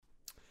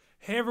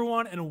Hey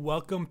everyone, and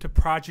welcome to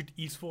Project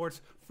Esports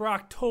for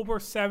October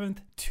 7th,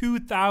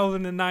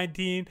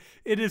 2019.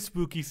 It is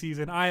spooky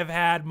season. I have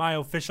had my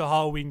official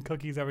Halloween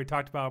cookies that we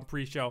talked about in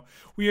pre-show.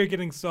 We are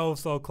getting so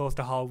close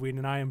to Halloween,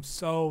 and I am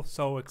so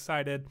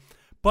excited.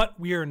 But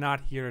we are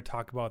not here to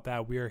talk about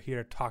that. We are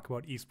here to talk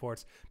about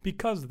esports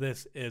because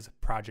this is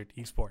Project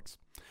Esports.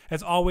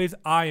 As always,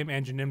 I am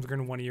Andrew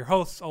Nimsgren, one of your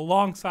hosts,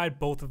 alongside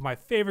both of my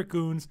favorite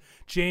goons,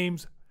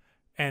 James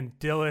and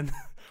Dylan.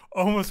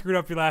 Almost screwed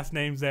up your last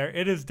names there.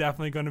 It is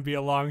definitely going to be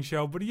a long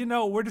show, but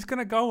we're just going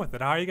to go with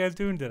it. How are you guys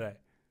doing today?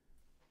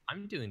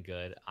 I'm doing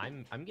good.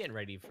 I'm getting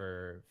ready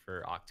for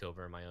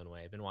October in my own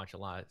way. I've been watching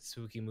a lot of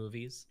spooky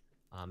movies.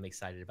 I'm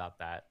excited about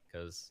that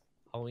because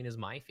Halloween is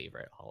my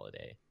favorite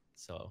holiday.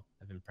 So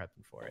I've been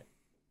prepping for it.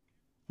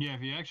 Yeah,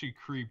 if you actually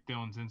creep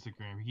Dylan's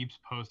Instagram, he keeps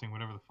posting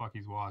whatever the fuck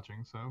he's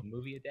watching. So A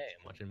movie a day.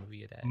 I'm watching a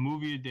movie a day.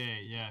 movie a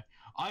day, yeah.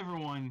 I for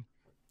one,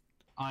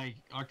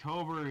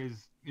 October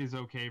is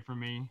okay for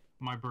me.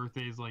 My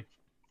birthday is like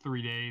 4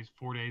 days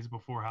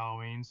before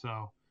Halloween,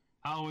 so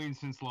Halloween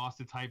since lost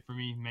its hype for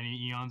me many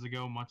eons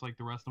ago, much like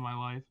the rest of my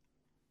life.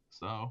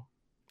 So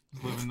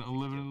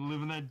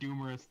living that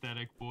doomer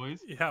aesthetic, boys.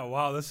 Yeah,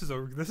 wow, this is a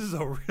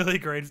really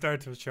great start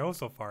to the show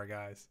so far,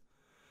 guys.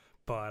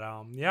 But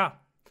yeah.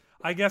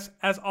 I guess,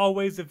 as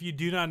always, if you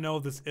do not know,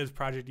 this is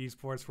Project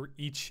Esports, where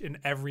each and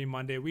every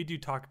Monday we do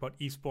talk about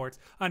esports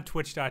on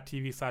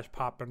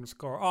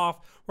twitch.tv/pop_off,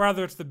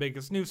 whether it's the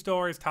biggest news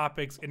stories,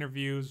 topics,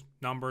 interviews,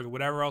 numbers,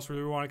 whatever else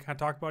we want to kind of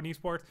talk about in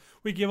esports.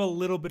 We give a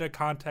little bit of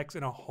context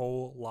and a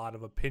whole lot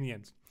of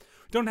opinions.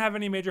 We don't have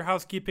any major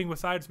housekeeping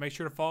besides make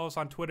sure to follow us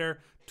on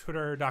Twitter,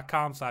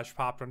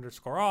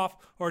 twitter.com/pop_off,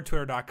 or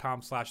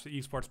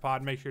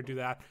twitter.com/the_esportspod. Make sure to do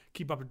that.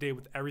 Keep up to date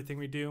with everything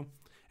we do.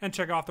 And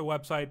check out the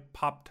website,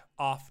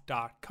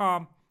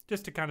 poppedoff.com,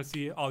 just to kind of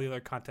see all the other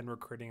content we're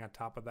creating on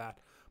top of that.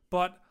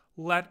 But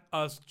let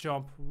us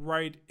jump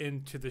right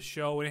into the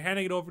show and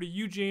handing it over to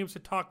you, James, to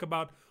talk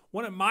about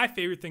one of my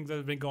favorite things that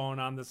has been going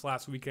on this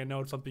last week. I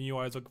know it's something you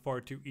always look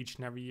forward to each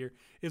and every year,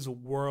 is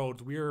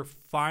Worlds. We are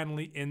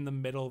finally in the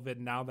middle of it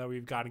now that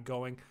we've got it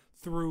going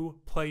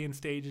through play-in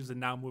stages and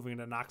now moving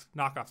into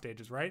knockout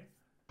stages, right?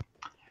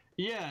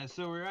 Yeah,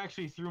 so we're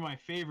actually through my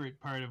favorite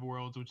part of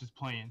Worlds, which is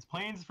play-ins.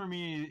 Play-ins for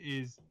me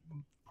is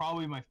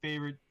probably my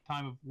favorite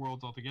time of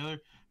Worlds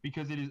altogether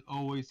because it is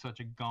always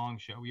such a gong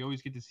show. We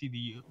always get to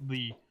see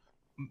the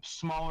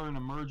smaller and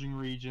emerging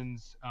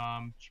regions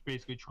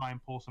basically try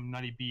and pull some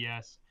nutty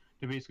BS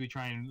to basically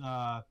try and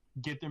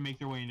make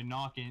their way into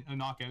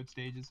knockout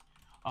stages.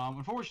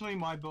 Unfortunately,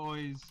 my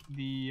boys,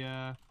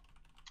 the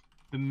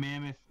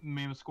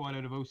mammoth squad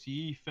out of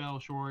OCE fell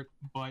short,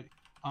 but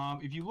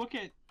if you look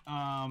at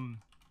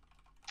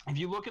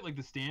like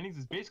the standings,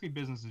 it's basically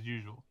business as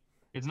usual.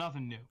 It's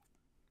nothing new.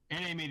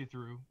 NA made it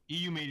through,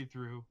 EU made it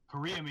through,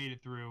 Korea made it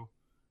through,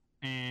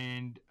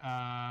 and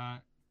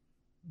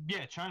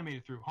China made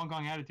it through. Hong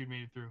Kong Attitude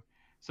made it through.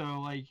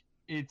 So like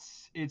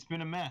it's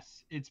been a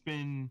mess. It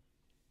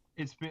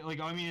hasn't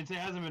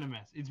been a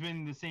mess. It's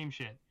been the same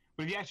shit.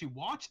 But if you actually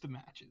watch the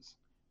matches,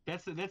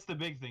 that's the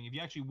big thing. If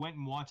you actually went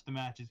and watched the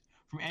matches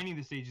from any of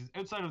the stages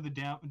outside of the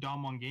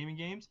Damwon Gaming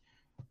games,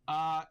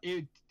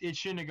 it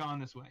shouldn't have gone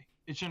this way.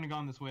 It shouldn't have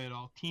gone this way at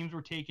all. Teams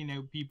were taking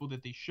out people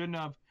that they shouldn't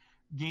have.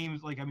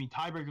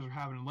 Tiebreakers were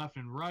happening left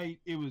and right.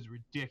 It was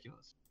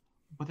ridiculous.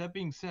 But that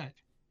being said,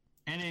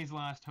 NA's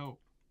last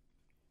hope,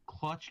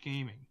 Clutch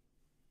Gaming,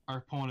 are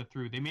pulling it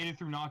through. They made it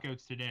through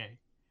knockouts today.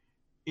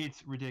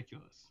 It's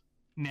ridiculous.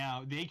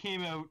 Now, they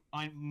came out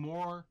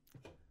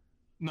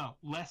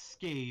less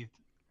scathed.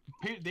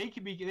 They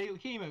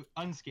came out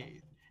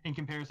unscathed in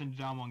comparison to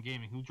Damwon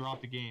Gaming, who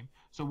dropped the game.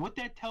 So what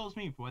that tells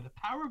me, by the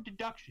power of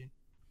deduction,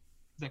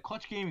 is that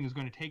Clutch Gaming is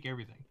going to take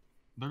everything.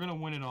 They're going to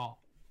win it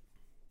all.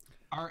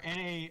 Our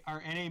NA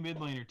mid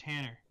laner,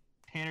 Tanner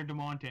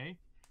DeMonte,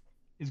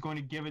 is going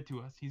to give it to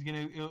us. He's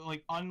going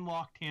to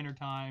unlock Tanner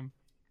time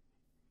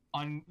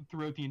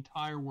throughout the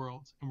entire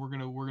Worlds, and we're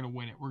gonna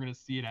win it. We're going to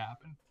see it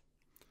happen.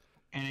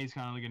 NA's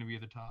kind of going to be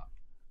at the top.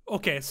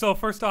 Okay, so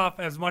first off,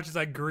 as much as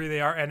I agree they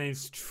are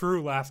NA's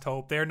true last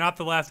hope, they are not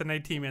the last NA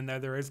team in there.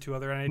 There is two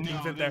other NA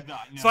teams in there.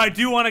 So I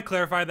do want to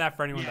clarify that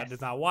for anyone that is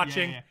not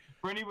watching. Yeah.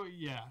 For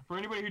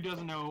anybody who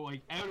doesn't know,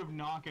 out of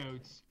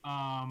knockouts,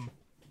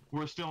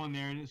 we're still in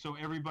there. So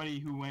everybody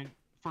who went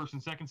first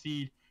and second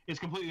seed is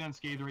completely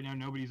unscathed right now.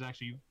 Nobody's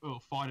actually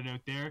fought it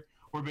out there.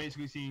 We're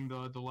basically seeing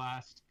the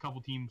last couple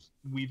teams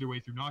weave their way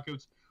through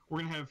knockouts.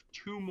 We're gonna have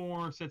two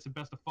more sets of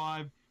best of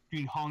 5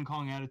 between Hong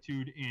Kong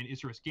Attitude and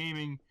Isurus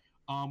Gaming.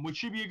 Which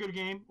should be a good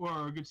game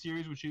or a good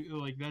series,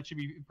 that should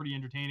be pretty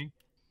entertaining.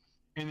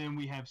 And then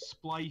we have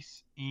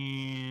Splice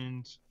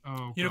and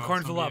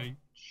Unicorns of Love.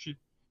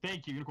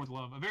 Thank you, Unicorns of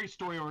Love, a very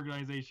story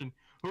organization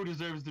who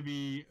deserves to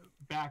be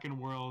back in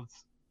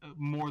Worlds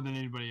more than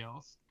anybody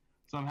else.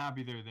 So I'm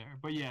happy they're there.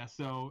 But yeah,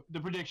 so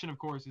the prediction, of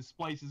course, is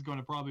Splice is going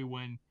to probably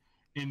win,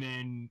 and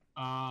then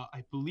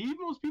I believe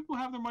most people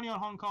have their money on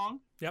Hong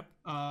Kong. Yep.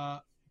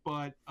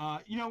 But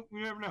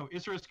we never know.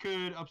 Isurus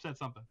could upset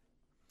something.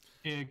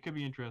 It could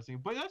be interesting,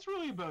 but that's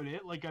really about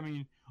it. Like, I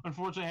mean,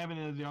 unfortunately, I haven't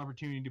had the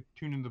opportunity to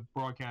tune in the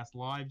broadcast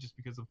live just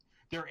because of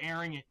they're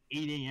airing at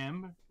 8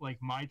 a.m. like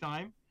my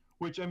time,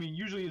 which I mean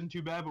usually isn't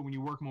too bad, but when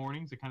you work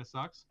mornings, it kind of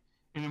sucks,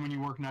 and then when you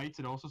work nights,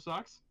 it also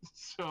sucks.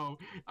 So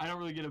I don't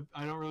really get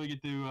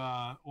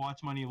to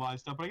watch money live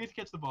stuff, but I get to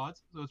catch the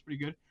VODs, so it's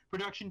pretty good.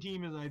 Production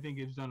team is I think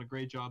has done a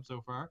great job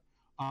so far.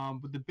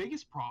 But the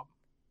biggest problem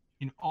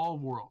in all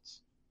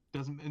worlds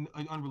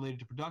unrelated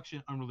to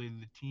production,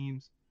 unrelated to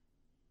teams.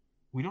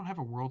 We don't have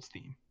a Worlds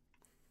theme.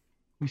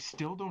 We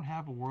still don't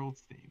have a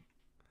Worlds theme.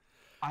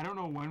 I don't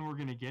know when we're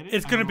gonna get it.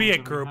 It's gonna be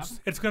at groups.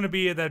 It's gonna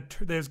be that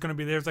there's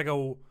like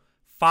a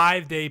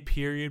 5-day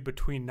period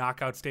between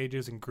knockout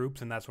stages and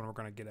groups, and that's when we're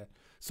gonna get it.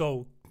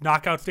 So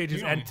knockout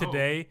stages end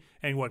today,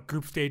 and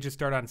group stages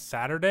start on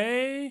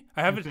Saturday.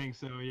 I think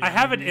so. Yeah, I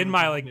have it in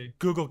my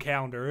Google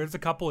Calendar. It's a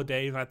couple of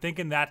days, and I think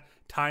in that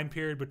time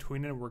period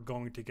between it, we're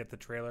going to get the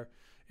trailer.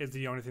 Is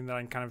the only thing that I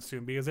can kind of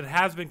assume, because it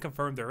has been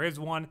confirmed there is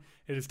one.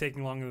 It is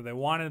taking longer than they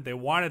wanted. They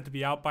want it to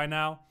be out by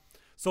now.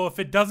 So if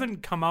it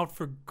doesn't come out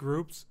for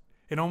groups,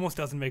 it almost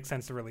doesn't make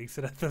sense to release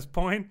it at this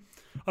point,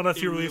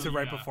 unless you release it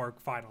right before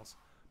finals.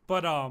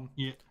 But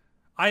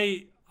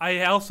I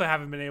also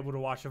haven't been able to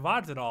watch the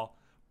VODs at all.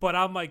 But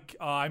I'm like,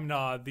 I'm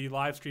the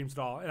live streams at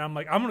all, and I'm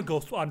like, I'm gonna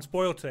go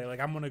unspoiled today. Like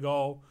I'm gonna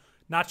go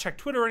not check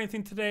Twitter or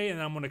anything today,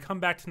 and I'm gonna come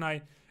back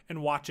tonight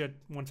and watch it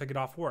once I get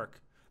off work.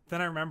 Then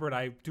I remembered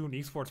I do an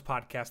esports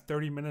podcast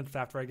 30 minutes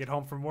after I get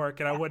home from work,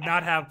 and I would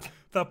not have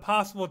the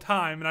possible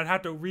time, and I'd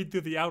have to read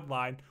through the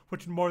outline,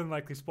 which would more than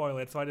likely spoil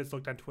it. So I just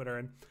looked on Twitter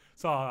and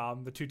saw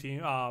the two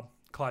teams,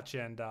 Clutch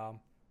and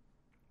help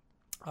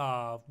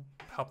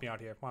me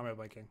out here. Why am I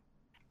blanking?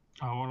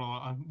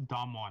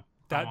 Damwon.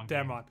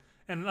 Damwon.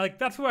 And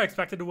that's who I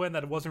expected to win.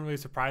 That wasn't really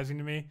surprising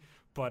to me.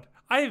 But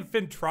I've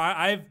been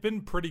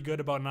pretty good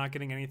about not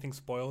getting anything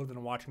spoiled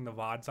and watching the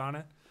VODs on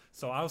it.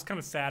 So I was kind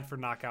of sad for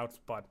knockouts,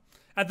 but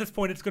at this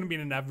point, it's going to be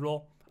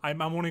inevitable.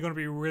 I'm only going to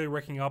be really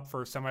waking up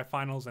for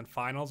semifinals and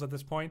finals at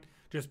this point,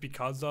 just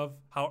because of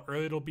how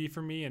early it'll be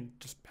for me and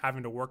just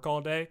having to work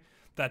all day.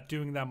 That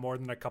doing that more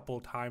than a couple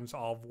of times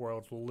all of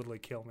Worlds will literally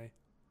kill me.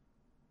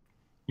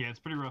 Yeah, it's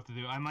pretty rough to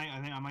do. I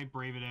think I might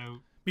brave it out.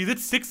 Because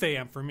it's 6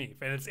 a.m. for me,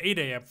 and it's 8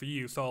 a.m. for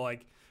you, so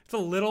it's a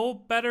little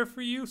better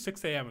for you.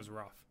 6 a.m. is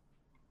rough.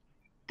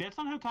 That's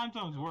not how time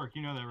zones work.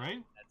 You know that,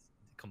 right?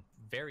 That's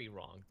very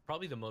wrong.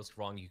 Probably the most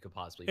wrong you could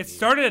possibly be. It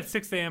started at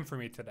 6 a.m. for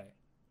me today.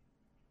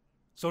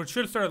 So it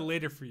should have started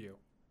later for you.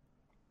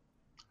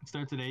 It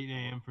starts at 8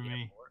 a.m. for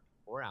me.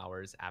 4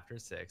 hours after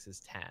 6 is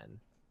 10,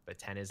 but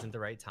 10 isn't the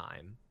right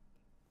time.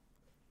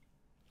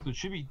 So it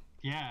should be,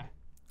 yeah.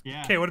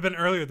 Okay, it would have been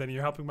earlier then.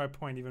 You're helping my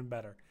point even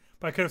better.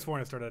 But I could have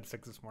sworn it started at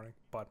 6 this morning,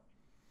 but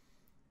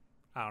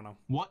I don't know.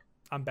 What?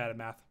 I'm bad at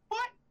math.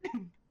 What?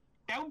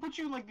 That would put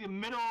you the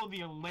middle of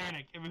the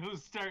Atlantic if it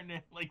was starting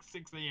at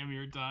 6 a.m.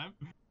 your time.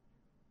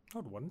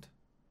 No, it wouldn't.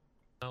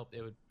 Nope,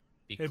 it would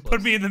be It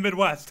put me in the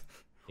Midwest,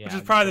 which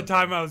is probably the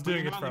time I was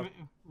doing it from.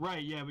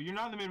 Right, yeah, but you're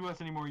not in the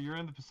Midwest anymore. You're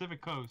in the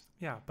Pacific Coast.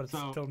 Yeah, but it's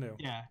still new.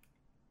 Yeah.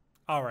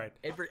 All right.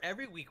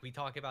 Every week we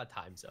talk about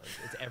time zones.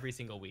 It's every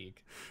single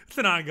week. It's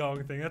an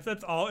ongoing thing.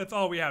 That's all. It's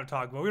all we have to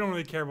talk about. We don't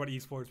really care about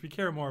esports. We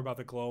care more about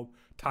the globe,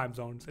 time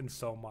zones, and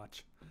so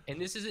much. And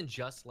this isn't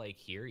just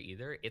here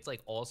either. It's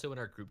also in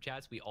our group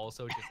chats. We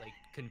also just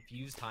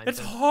confuse time zones.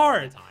 It's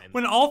hard all the time.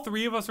 when all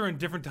three of us are in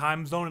different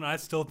time zone, and I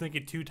still think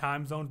in 2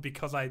 time zones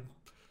because I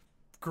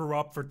grew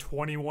up for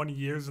 21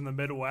 years in the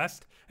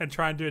Midwest and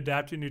trying to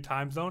adapt to a new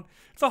time zone.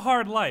 It's a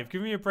hard life.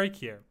 Give me a break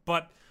here,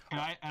 but. And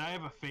I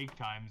have a fake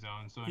time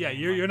zone, so yeah,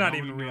 you're not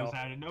even real.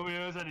 Nobody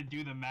knows how to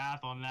do the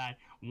math on that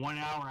 1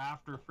 hour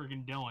after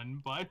friggin'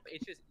 Dylan, but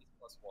it's just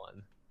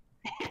E+1.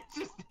 It's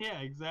just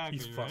exactly.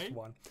 He's right?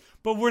 +1.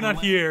 But we're not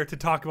here to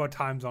talk about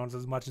time zones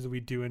as much as we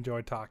do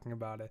enjoy talking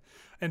about it.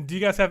 And do you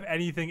guys have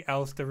anything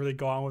else to really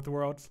go on with the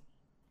Worlds?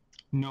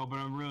 No, but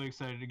I'm really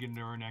excited to get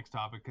into our next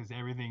topic because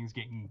everything's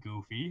getting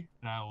goofy,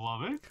 and I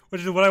love it. Which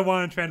is what I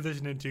want to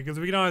transition into, because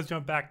we can always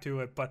jump back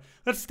to it. But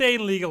let's stay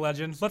in League of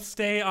Legends. Let's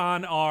stay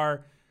on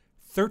our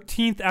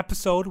 13th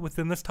episode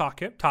within this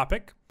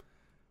topic.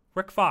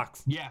 Rick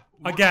Fox. Yeah.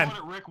 Again. We're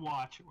calling it Rick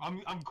Watch.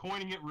 I'm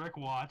coining it Rick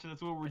Watch.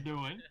 That's what we're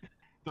doing.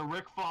 The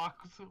Rick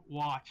Fox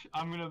Watch.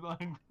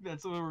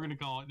 That's what we're gonna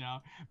call it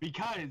now.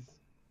 Because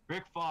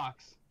Rick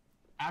Fox,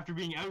 after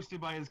being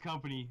ousted by his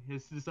company,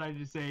 has decided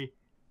to say,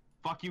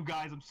 "Fuck you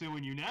guys, I'm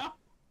suing you now."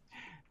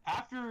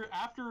 After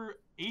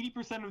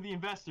 80% of the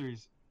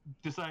investors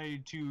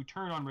decided to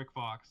turn on Rick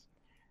Fox,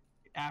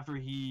 after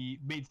he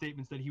made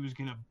statements that he was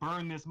going to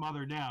burn this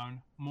mother down,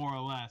 more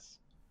or less,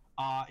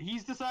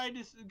 he's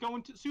decided to go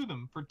and sue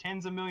them for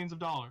tens of millions of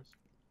dollars.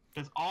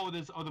 That's all of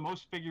this are the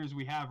most figures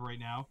we have right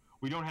now.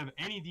 We don't have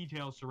any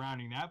details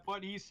surrounding that,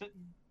 but he's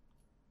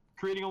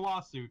creating a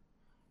lawsuit.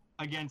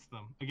 against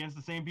them, against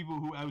the same people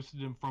who ousted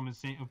him from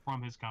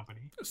his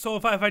company. So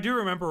if I do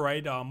remember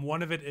right,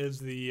 one of it is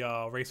the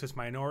racist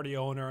minority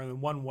owner,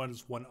 and one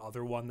was one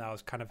other one that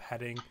was kind of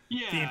heading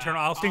the internal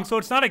ousting. So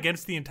it's not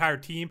against the entire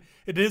team.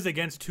 It is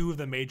against two of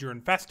the major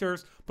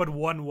investors, but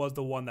one was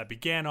the one that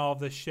began all of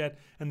this shit,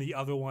 and the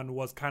other one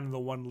was kind of the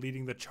one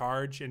leading the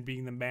charge and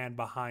being the man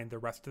behind the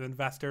rest of the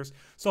investors.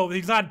 So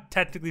he's not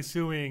technically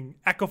suing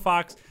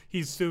Echofox.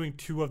 He's suing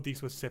two of the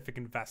specific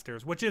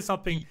investors, which is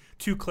something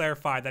to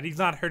clarify, that he's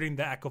not hurting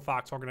the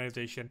Echofox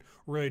organization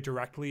really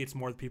directly. It's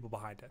more the people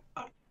behind it.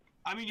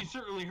 I mean, he's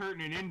certainly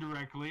hurting it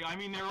indirectly. I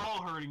mean, they're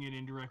all hurting it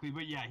indirectly.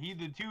 But yeah,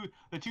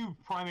 the two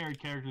primary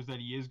characters that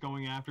he is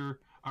going after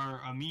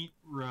are Amit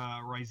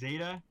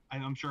Rizada.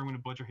 I'm sure I'm going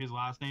to butcher his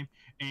last name,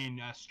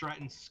 and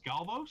Stratton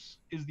Scalvos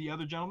is the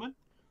other gentleman.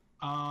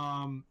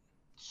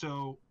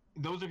 So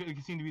those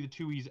seem to be the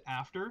two he's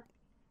after.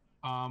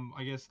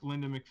 I guess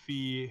Linda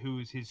McPhee,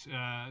 who's his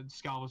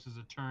Scalvos'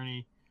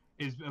 attorney,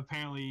 is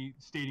apparently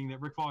stating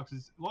that Rick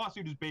Fox's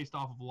lawsuit is based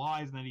off of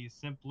lies and that he is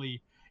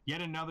simply yet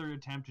another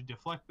attempt to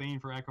deflect blame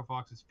for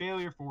Echofox's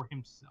failure for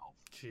himself.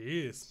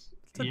 Jeez.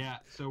 Yeah,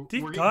 so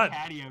deep we're cut. getting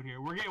catty out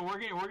here. We're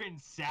getting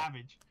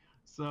savage.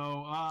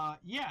 So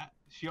yeah,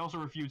 she also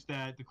refutes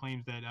the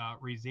claims that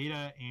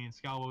Rizada and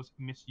Scalvos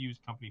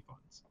misused company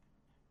funds.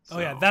 Oh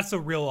yeah, that's the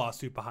real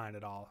lawsuit behind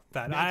it all.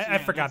 I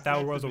forgot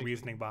that was a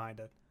reasoning behind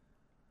it.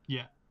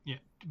 Yeah.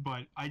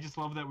 But I just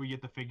love that we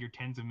get the figure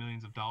tens of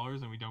millions of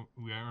dollars and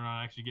we are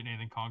not actually getting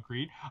anything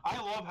concrete. I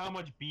love how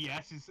much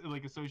BS is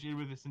like associated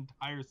with this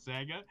entire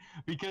saga,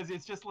 because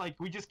it's just like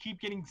we just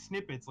keep getting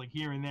snippets like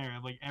here and there,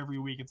 like every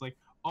week. It's like,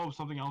 oh,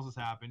 something else has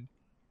happened.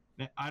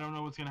 I don't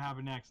know what's gonna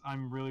happen next.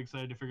 I'm really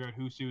excited to figure out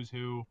who sues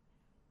who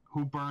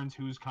burns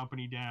whose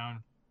company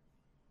down.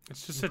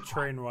 It's just a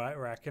train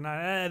wreck, and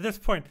at this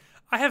point,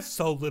 I have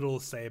so little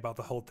to say about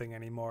the whole thing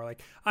anymore.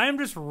 Like, I am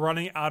just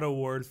running out of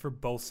words for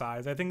both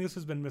sides. I think this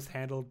has been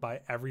mishandled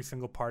by every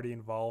single party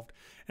involved.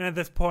 And at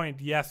this point,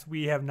 yes,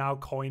 we have now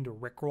coined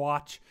Rick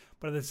Watch,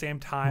 but at the same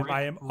time,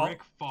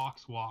 Rick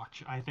Fox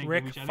Watch. I think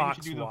Rick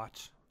Fox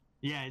Watch.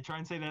 Yeah, try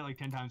and say that like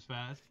 10 times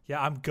fast.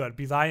 Yeah, I'm good,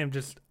 because I am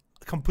just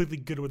completely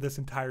good with this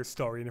entire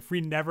story. And if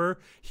we never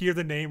hear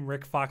the name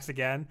Rick Fox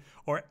again,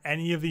 or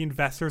any of the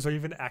investors, or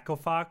even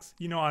Echofox,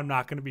 I'm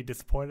not going to be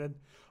disappointed.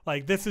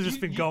 Like, this has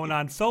just been going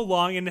on so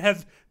long, and it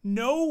has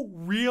no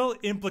real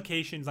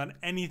implications on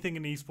anything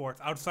in esports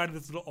outside of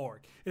this little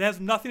org. It has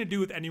nothing to do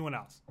with anyone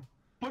else.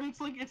 But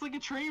it's like a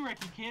train wreck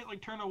you can't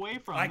like turn away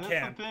from. That's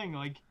the thing.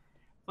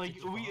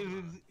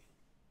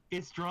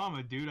 It's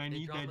drama, dude. I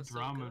need that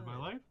drama in my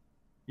life.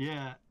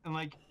 Yeah, and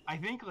I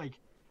think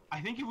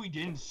if we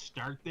didn't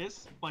start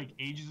this like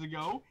ages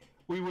ago,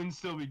 we wouldn't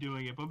still be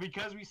doing it. But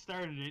because we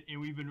started it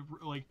and we've been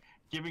like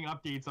giving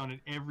updates on it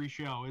every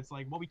show, it's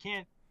like, well, we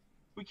can't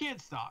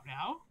stop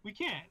now. We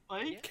can't.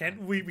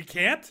 Can't we? We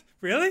can't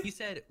really.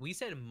 We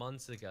said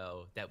months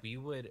ago that we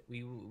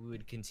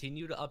would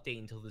continue to update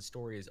until the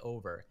story is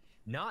over,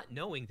 not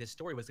knowing this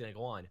story was going to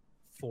go on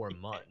for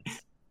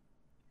months.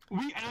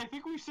 And I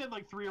think we've said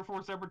like 3 or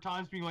 4 separate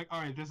times, being like, all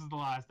right, this is the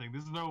last thing.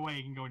 This is no way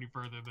it can go any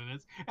further than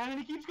this, and then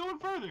it keeps going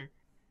further.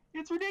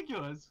 It's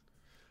ridiculous.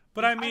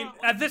 But I mean,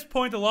 at this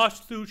point, the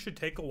lawsuit should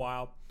take a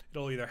while.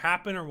 It'll either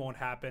happen or won't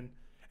happen.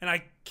 And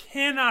I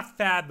cannot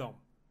fathom,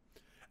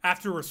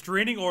 after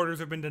restraining orders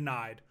have been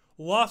denied,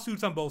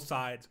 lawsuits on both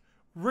sides,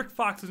 Rick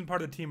Fox isn't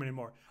part of the team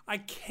anymore. I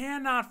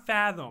cannot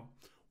fathom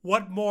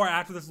what more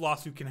after this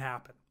lawsuit can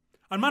happen.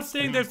 I'm not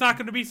saying there's not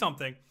going to be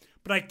something,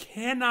 but I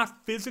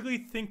cannot physically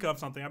think of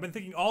something. I've been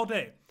thinking all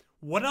day.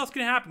 What else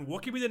can happen?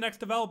 What could be the next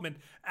development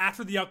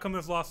after the outcome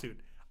of this lawsuit?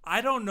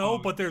 I don't know,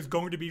 but there's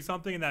going to be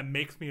something, and that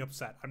makes me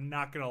upset. I'm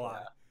not going to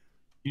lie.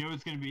 You know what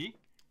it's going to be?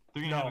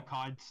 They're going to have a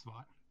COD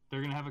spot. They're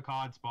going to have a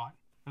COD spot.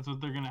 That's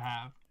what they're going to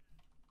have.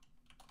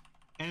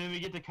 And then we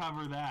get to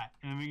cover that,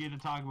 and then we get to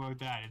talk about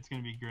that. It's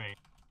going to be great.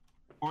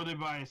 Or they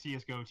buy a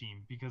CSGO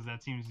team, because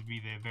that seems to be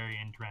the very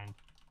end trend.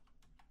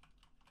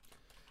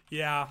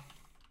 Yeah.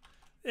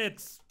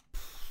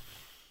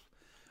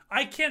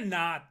 I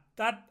cannot.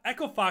 That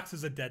Echofox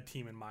is a dead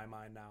team in my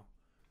mind now.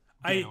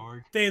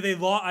 I'm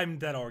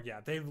dead org. Yeah,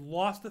 they've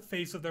lost the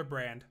face of their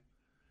brand.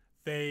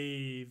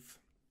 They're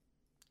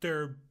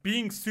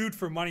being sued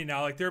for money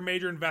now. Like, there are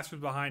major investors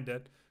behind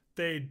it.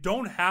 They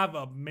don't have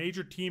a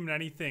major team in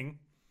anything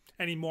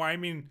anymore. I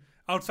mean,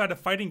 outside of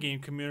fighting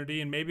game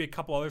community and maybe a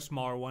couple other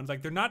smaller ones,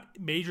 like, they're not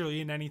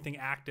majorly in anything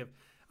active.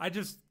 I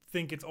just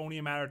think it's only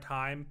a matter of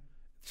time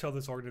till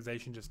this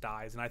organization just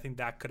dies, and I think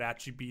that could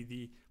actually be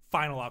the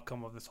final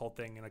outcome of this whole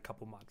thing in a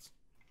couple months.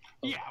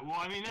 Yeah, well,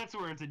 I mean, that's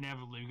where it's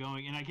inevitably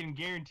going, and I can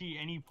guarantee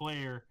any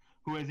player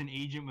who has an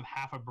agent with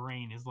half a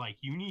brain is like,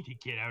 you need to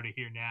get out of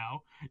here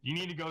now. You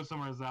need to go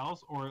somewhere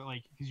else, or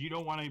like, because you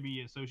don't want to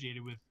be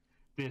associated with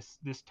this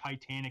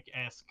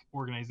Titanic-esque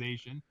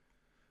organization.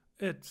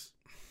 It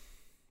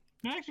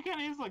actually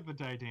kind of is like the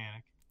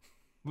Titanic,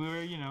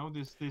 where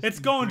this. It's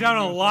going down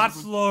a lot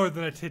slower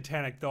than a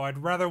Titanic, though. I'd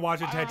rather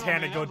watch a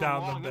Titanic go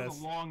down than this.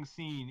 That's a long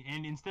scene,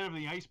 and instead of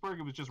the iceberg,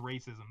 it was just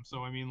racism.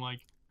 So I mean, like,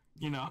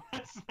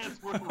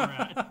 that's where we're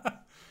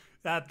at.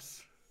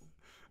 That's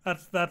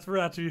that's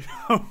actually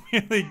a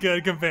really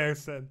good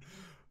comparison.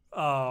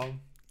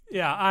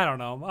 Yeah, I don't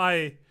know.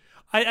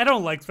 I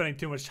don't like spending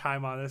too much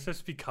time on this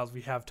just because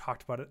we have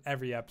talked about it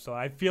every episode.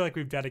 I feel like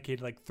we've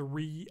dedicated like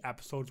 3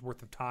 episodes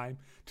worth of time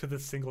to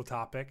this single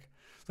topic.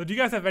 So do you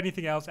guys have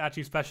anything else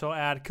actually special to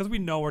add? Because we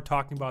know we're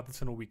talking about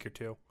this in a week or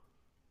two.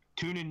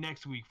 Tune in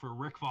next week for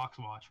Rick Fox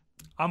Watch.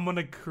 I'm going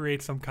to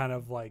create some kind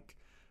of like...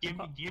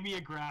 Give me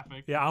a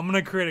graphic. Yeah, I'm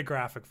going to create a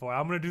graphic for it.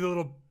 I'm going to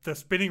do the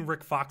spinning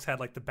Rick Fox head,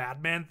 like the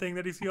Batman thing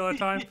that you see all the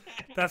time.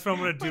 That's what I'm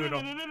going to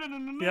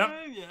do. Yep.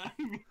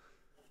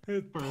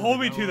 Yeah.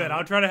 Hold me to that.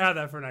 I'll try to have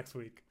that for next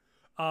week.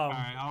 All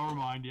right, I'll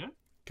remind you.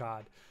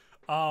 God.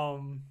 All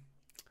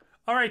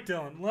right,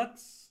 Dylan.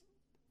 Let's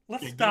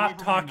get stop away from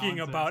my talking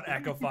nonsense. about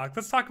Echo Fox.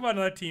 Let's talk about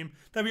another team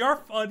that we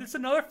are. It's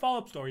another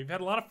follow-up story. We've had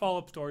a lot of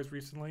follow-up stories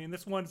recently, and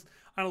this one's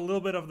on a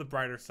little bit of the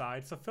brighter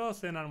side. So fill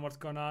us in on what's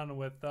going on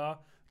with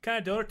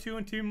kind of Dota 2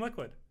 and Team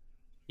Liquid.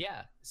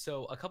 Yeah,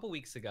 so a couple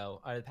weeks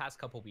ago, the past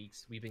couple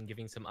weeks, we've been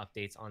giving some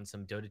updates on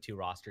some Dota 2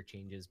 roster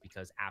changes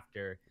because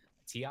after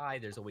TI,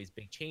 there's always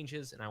big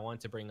changes, and I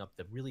wanted to bring up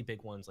the really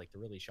big ones, like the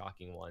really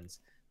shocking ones,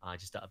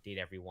 just to update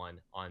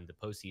everyone on the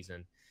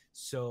postseason.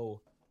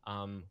 So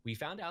we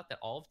found out that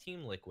all of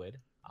Team Liquid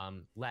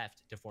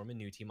left to form a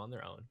new team on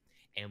their own,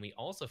 and we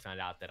also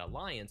found out that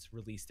Alliance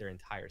released their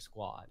entire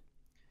squad.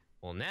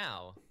 Well,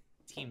 now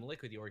Team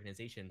Liquid, the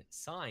organization,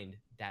 signed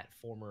that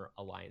former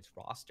Alliance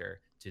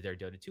roster to their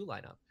Dota 2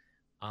 lineup,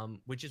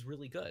 which is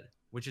really good,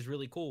 which is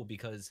really cool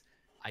because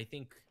I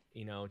think,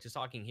 just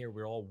talking here,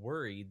 we're all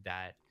worried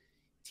that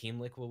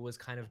Team Liquid was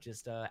kind of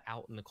just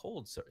out in the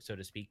cold, so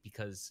to speak,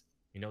 because,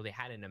 they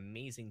had an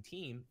amazing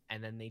team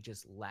and then they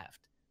just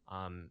left.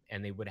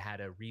 And they would have had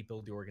to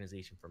rebuild the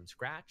organization from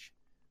scratch.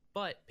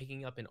 But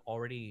picking up an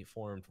already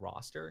formed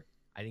roster,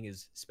 I think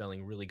is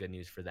spelling really good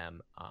news for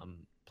them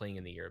playing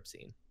in the Europe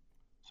scene.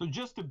 So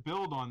just to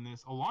build on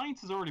this, Alliance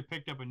has already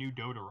picked up a new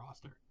Dota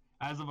roster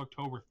as of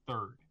October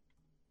 3rd.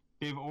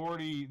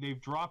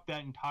 They've dropped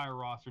that entire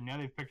roster. Now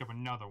they've picked up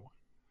another one.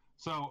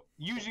 So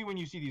usually when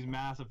you see these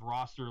massive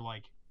roster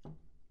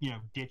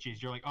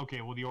ditches, you're like,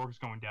 okay, well the org's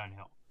going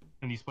downhill,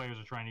 and these players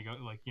are trying to go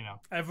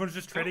Everyone's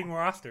just trading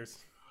rosters.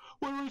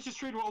 Well, it's just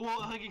trade. Well,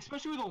 like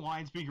especially with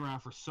Alliance being around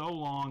for so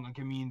long, like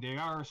I mean, they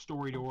are a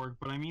storied org,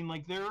 but I mean,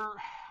 like they're,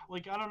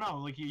 like I don't know,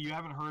 like you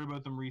haven't heard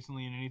about them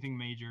recently in anything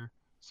major,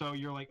 so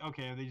you're like,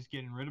 okay, are they just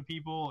getting rid of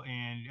people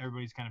and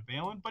everybody's kind of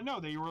bailing? But no,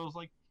 they were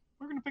like,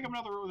 they're gonna pick up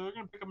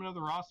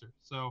another roster.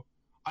 So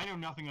I know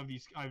nothing of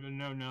these. I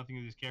know nothing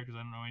of these characters.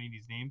 I don't know any of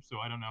these names, so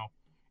I don't know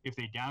if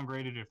they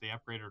downgraded, if they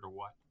upgraded, or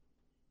what.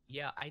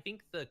 Yeah, I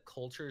think the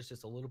culture is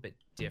just a little bit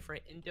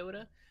different in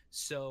Dota.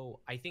 So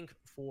I think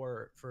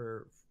for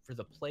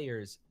the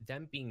players,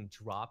 them being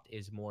dropped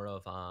is more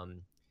of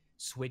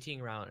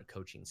switching around a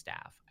coaching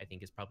staff. I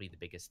think is probably the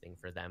biggest thing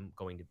for them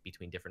going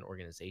between different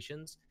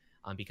organizations,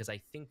 because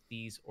I think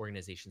these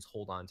organizations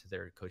hold on to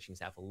their coaching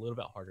staff a little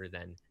bit harder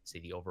than, say,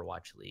 the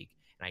Overwatch League.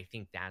 And I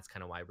think that's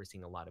kind of why we're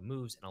seeing a lot of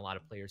moves and a lot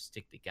of players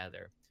stick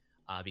together,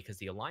 because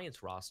the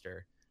Alliance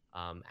roster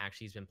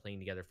actually has been playing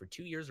together for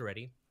 2 years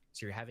already.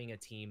 So you're having a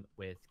team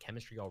with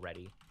chemistry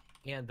already.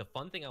 And the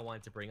fun thing I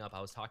wanted to bring up, I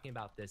was talking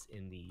about this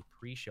in the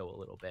pre-show a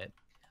little bit,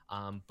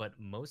 but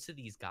most of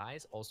these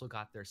guys also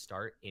got their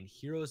start in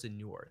Heroes of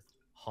Newerth,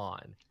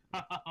 Han.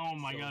 Oh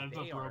my God, it's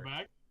a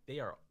throwback. They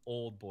are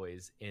old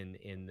boys in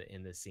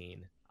the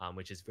scene,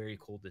 which is very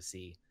cool to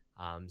see.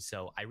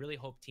 So I really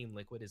hope Team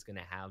Liquid is going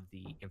to have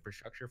the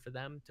infrastructure for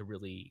them to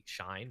really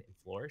shine and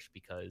flourish,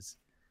 because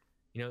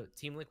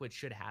Team Liquid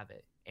should have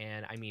it.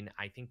 And I mean,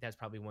 I think that's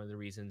probably one of the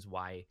reasons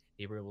why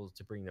they were able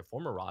to bring their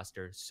former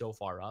roster so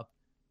far up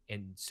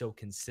and so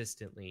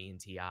consistently in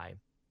TI,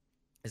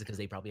 is because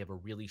they probably have a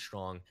really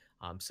strong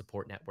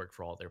support network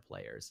for all their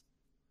players.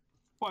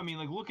 Well, I mean,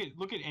 like look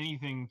at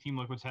anything Team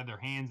Liquid's had their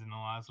hands in the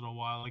last little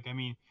while. Like, I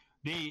mean,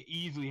 they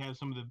easily have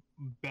some of the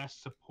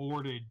best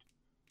supported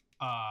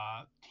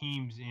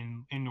teams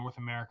in North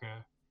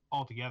America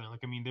altogether.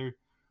 Like, I mean, they're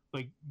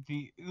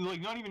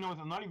not even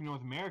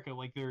North America.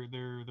 Like their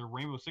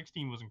Rainbow Six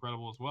team was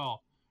incredible as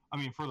well. I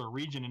mean, for their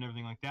region and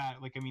everything like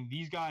that. Like, I mean,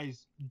 these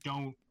guys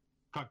don't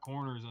cut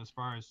corners as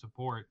far as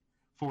support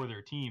for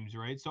their teams,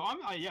 right? So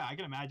I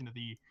can imagine that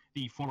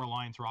the former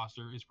Alliance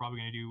roster is probably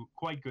going to do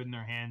quite good in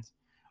their hands,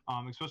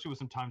 especially with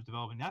some time's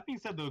development. That being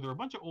said, though, they're a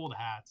bunch of old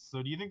hats.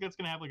 So do you think that's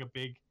going to have like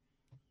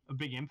a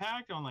big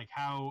impact on like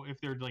how, if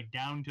they're like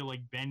down to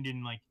like bend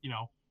and like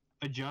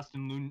adjust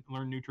and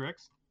learn new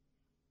tricks?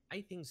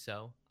 I think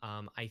so.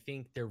 I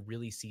think they're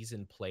really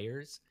seasoned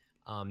players,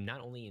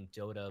 not only in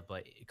Dota,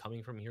 but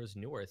coming from Heroes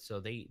of Newerth. So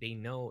they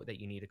know that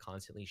you need to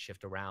constantly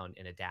shift around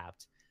and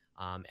adapt.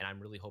 And I'm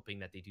really hoping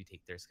that they do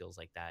take their skills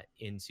like that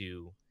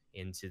into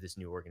this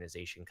new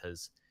organization,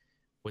 because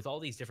with all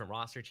these different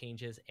roster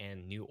changes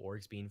and new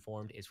orgs being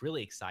formed, it's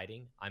really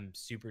exciting. I'm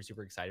super,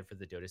 super excited for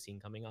the Dota scene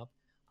coming up.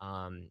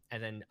 And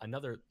then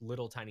another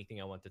little tiny thing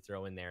I want to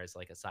throw in there is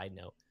like a side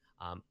note,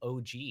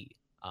 OG,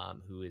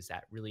 who is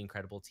that really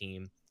incredible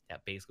team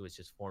that basically was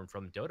just formed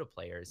from Dota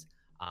players.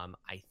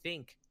 I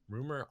think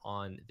rumor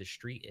on the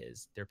street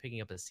is they're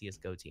picking up a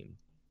CS:GO team.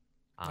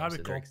 That'd be So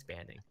cool. they're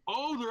expanding.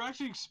 Oh, they're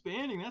actually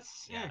expanding. That's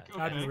sick. Yeah, Okay.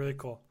 That'd be really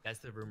cool. That's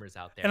the rumors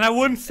out there. And I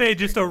wouldn't That's say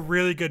just great. a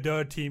really good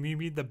Dota team. You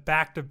mean the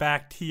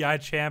back-to-back TI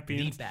The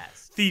champions,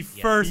 best. the Yes.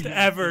 first Yeah,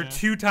 ever yeah.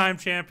 two-time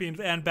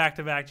champions and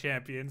back-to-back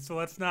champions. So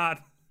let's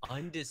not.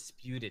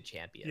 Undisputed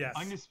champions. Yes.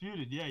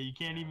 Undisputed. Yeah, you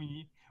can't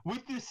even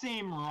with the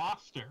same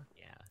roster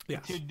Yeah.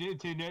 Yes.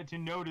 to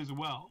note as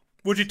well.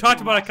 Which you talked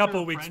The about a roster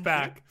couple of weeks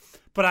friendship? back.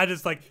 But I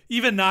just like,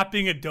 even not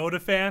being a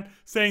Dota fan,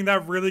 saying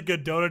that really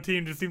good Dota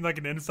team just seemed like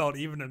an insult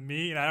even to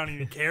me, and I don't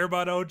even care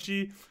about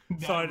OG.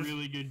 That So I just,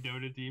 really good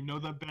Dota team. No,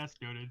 the best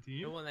Dota The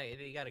team. one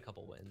they got a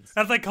couple wins.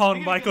 that's like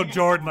calling I gotta Michael get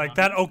Jordan someone like on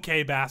that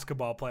okay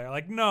basketball player.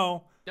 Like,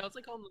 no. No, it's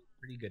like calling them a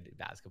pretty good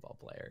basketball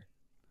player.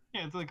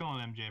 Yeah, it's like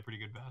calling MJ a pretty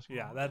good basketball.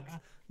 Yeah,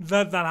 player.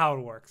 that's not how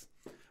it works.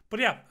 But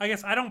yeah, I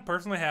guess I don't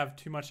personally have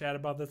too much to add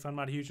about this. I'm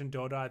not huge in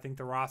Dota. I think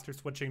the roster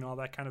switching and all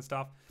that kind of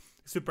stuff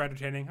is super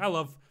entertaining. I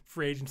love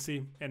free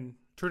agency and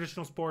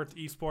traditional sports,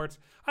 esports.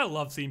 I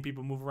love seeing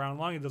people move around as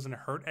long as it doesn't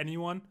hurt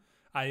anyone.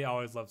 I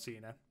always love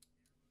seeing it.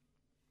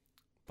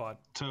 But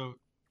So,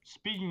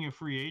 speaking of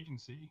free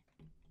agency,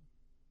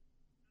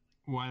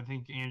 well, I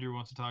think Andrew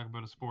wants to talk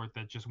about a sport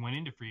that just went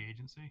into free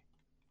agency.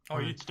 Are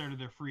Or you- it started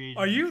their free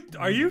agency.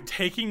 are you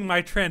taking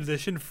my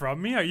transition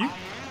from me? Are you?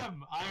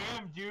 I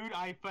am, dude.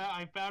 I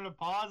found a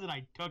pause and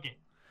I took it.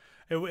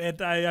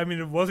 I mean,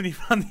 it wasn't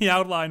even on the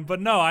outline,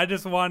 but no, I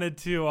just wanted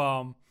to.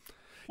 Well,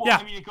 Yeah.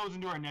 I mean, it goes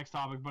into our next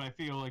topic, but I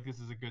feel like this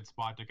is a good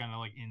spot to kind of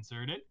like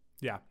insert it.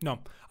 Yeah, no,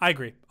 I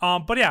agree.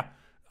 But yeah,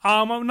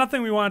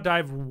 nothing we want to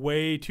dive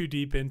way too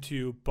deep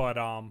into, but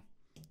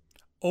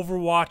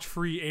Overwatch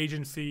free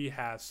agency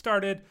has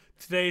started.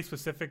 Today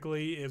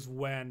specifically is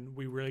when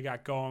we really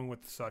got going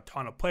with a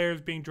ton of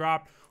players being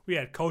dropped. We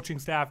had coaching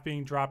staff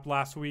being dropped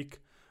last week.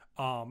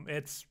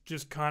 It's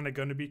just kind of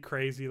going to be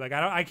crazy. Like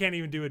I can't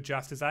even do it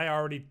justice. I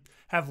already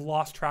have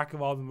lost track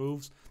of all the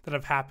moves that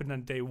have happened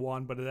on day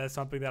one, but that's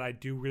something that I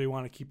do really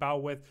want to keep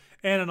out with.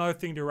 And another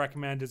thing to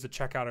recommend is to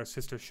check out our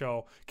sister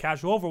show,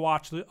 Casual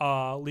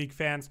Overwatch League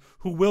fans,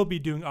 who will be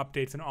doing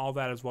updates and all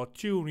that as well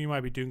too. And we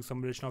might be doing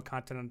some additional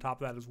content on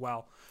top of that as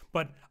well.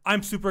 But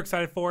I'm super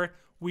excited for it.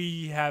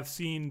 We have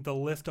seen the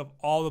list of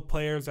all the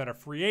players that are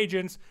free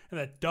agents, and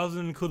that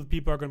doesn't include the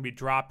people who are going to be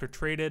dropped or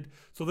traded.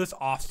 So this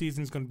offseason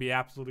is going to be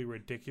absolutely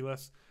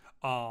ridiculous,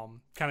 kind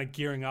of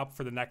gearing up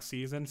for the next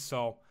season.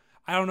 So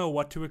I don't know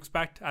what to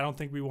expect. I don't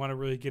think we want to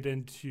really get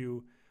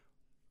into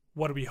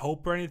what do we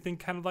hope or anything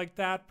kind of like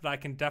that, but I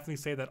can definitely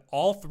say that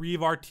all three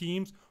of our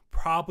teams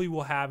probably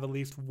will have at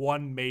least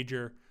one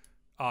major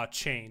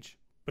change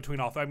between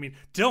all three. I mean,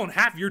 Dylan,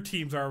 half your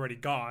teams are already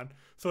gone,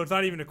 so it's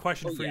not even a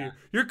question for you.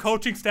 Your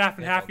coaching staff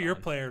and That's half all of your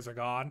gone. players are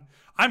gone.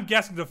 I'm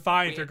guessing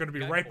Defiant Wait, are going to be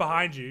got right more.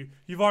 behind you.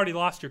 You've already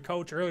lost your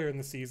coach earlier in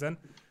the season.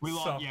 We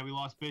lost, So- we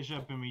lost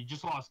Bishop and we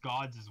just lost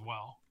Gods as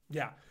well.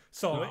 Yeah.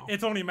 So No.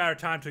 it's only a matter of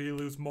time till you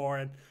lose more.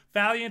 And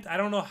Valiant, I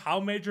don't know how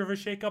major of a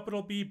shakeup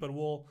it'll be, but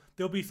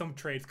there'll be some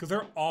trades because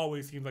there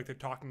always seems like they're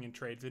talking in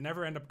trades. They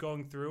never end up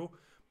going through,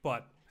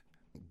 but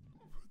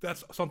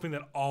that's something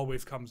that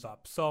always comes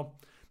up. So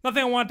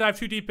nothing I want to dive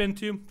too deep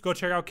into. Go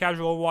check out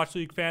Casual Overwatch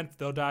League fans.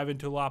 They'll dive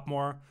into a lot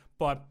more.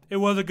 But it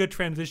was a good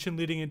transition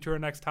leading into our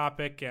next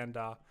topic, and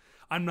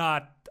I'm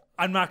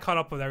not caught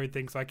up with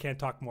everything, so I can't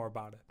talk more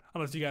about it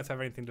unless you guys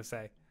have anything to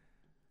say.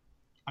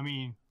 I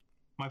mean,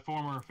 my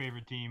former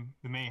favorite team,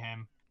 the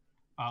Mayhem,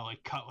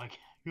 cut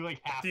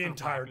half The their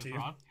entire practice team.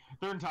 run.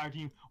 Their entire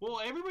team. Well,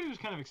 everybody was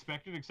kind of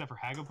expected except for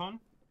Hagapun.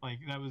 Like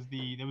that was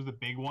the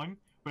big one,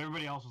 but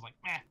everybody else was like,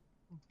 meh.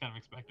 Kind of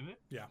expected it.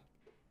 Yeah.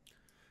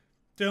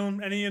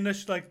 Dylan, any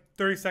initial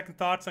 30-second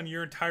thoughts on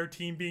your entire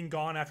team being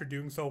gone after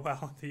doing so well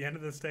at the end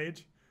of the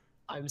stage?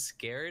 I'm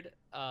scared.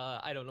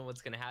 I don't know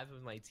what's gonna happen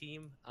with my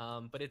team,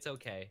 but it's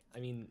okay. I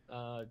mean,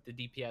 the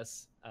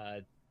DPS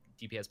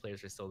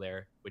players are still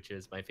there, which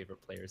is my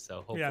favorite players.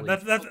 So hopefully, Yeah,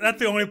 that's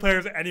the only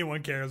players that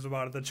anyone cares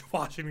about at the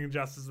Washington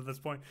Justice at this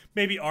point.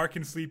 Maybe Ark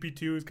and Sleepy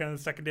too is kind of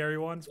the secondary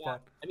ones, Yeah.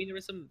 I mean, there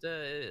was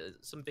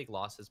some big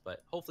losses,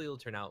 but hopefully it'll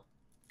turn out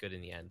good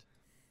in the end.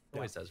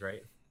 Always does,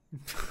 right?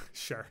 but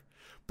sure.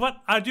 But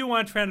I do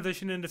want to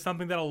transition into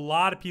something that a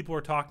lot of people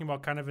are talking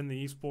about kind of in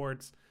the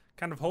esports,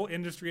 kind of whole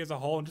industry as a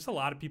whole, and just a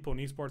lot of people in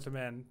esports have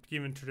been,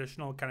 even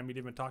traditional kind of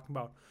media, have been talking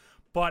about.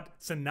 But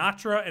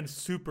Sinatra and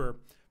Super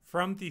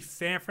from the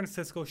San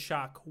Francisco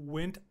Shock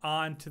went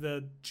on to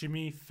the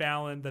Jimmy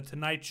Fallon, the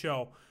Tonight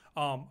Show,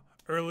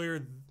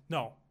 earlier.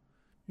 No,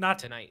 not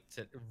Tonight,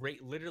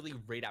 literally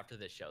right after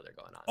this show, they're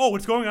going on. Oh,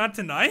 it's going on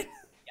tonight?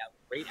 Yeah,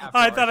 right after.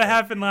 I our thought it show,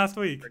 happened last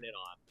week. Turn it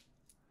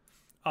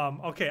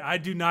on. Okay, I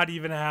do not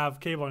even have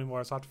cable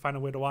anymore, so I have to find a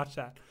way to watch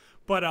that.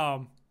 But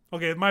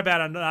okay, my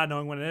bad on not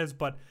knowing when it is.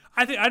 But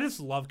I just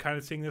love kind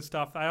of seeing this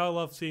stuff. I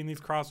love seeing these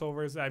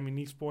crossovers. I mean,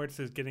 esports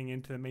is getting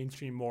into the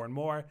mainstream more and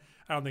more.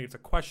 I don't think it's a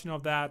question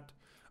of that.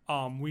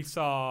 We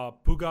saw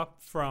Booga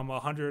from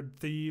 100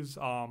 Thieves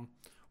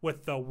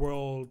with the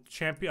World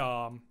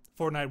Champion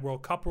Fortnite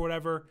World Cup or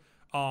whatever,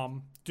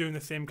 doing the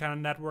same kind of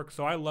network.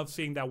 So I love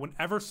seeing that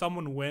whenever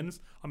someone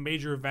wins a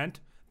major event,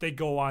 they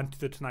go on to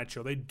the Tonight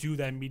Show. They do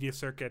that media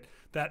circuit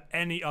that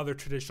any other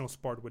traditional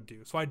sport would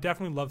do. So I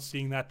definitely love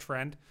seeing that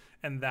trend,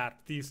 and that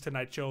these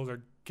Tonight Shows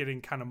are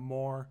getting kind of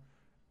more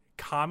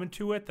common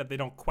to it, that they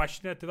don't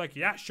question it. They're like,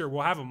 yeah, sure,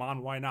 we'll have them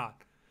on. Why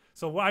not?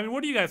 So, I mean,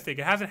 what do you guys think?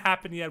 It hasn't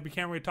happened yet. We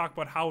can't really talk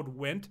about how it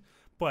went,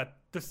 but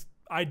this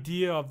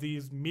idea of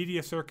these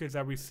media circuits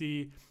that we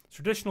see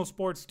traditional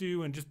sports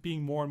do and just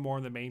being more and more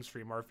in the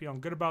mainstream. Are you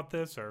feeling good about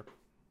this? Or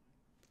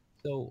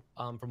So,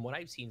 from what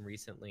I've seen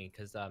recently,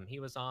 because he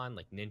was on,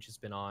 like, Ninja's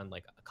been on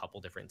like a couple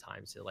different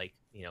times, so, like,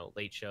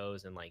 late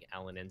shows and like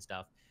Ellen and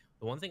stuff.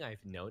 The one thing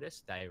I've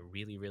noticed that I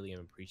really, really am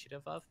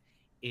appreciative of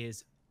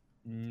is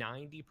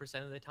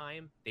 90% of the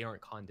time they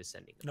aren't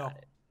condescending about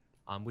it,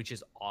 which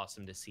is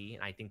awesome to see.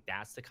 And I think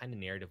that's the kind of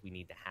narrative we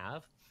need to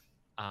have,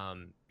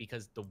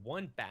 because the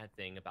one bad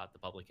thing about the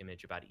public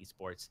image about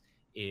esports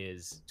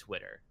is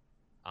Twitter.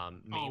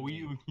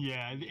 Mainly, the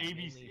ABC.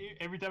 mainly,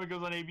 Every time it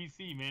goes on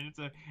ABC, man, it's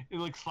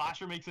like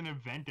Slasher makes an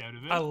event out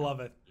of it. I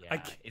love it.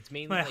 yeah, it's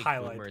mainly my like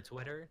highlight. boomer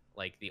Twitter,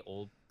 like the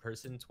old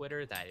person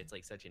Twitter, that it's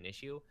like such an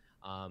issue.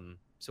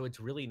 So it's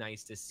really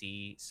nice to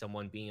see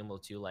someone being able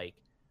to like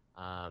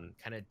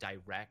kind of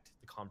direct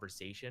the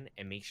conversation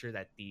and make sure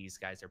that these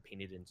guys are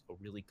painted in a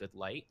really good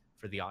light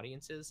for the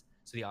audiences,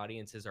 so the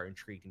audiences are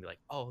intrigued and be like,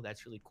 oh,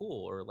 that's really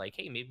cool, or like,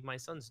 hey, maybe my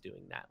son's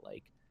doing that.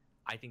 Like,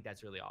 I think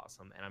that's really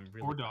awesome, and I'm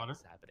really Or glad daughter.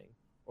 it's happening.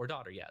 Or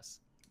daughter,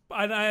 yes.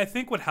 And I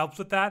think what helps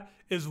with that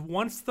is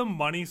once the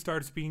money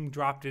starts being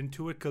dropped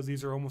into it, because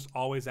these are almost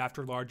always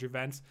after large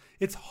events,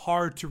 it's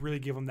hard to really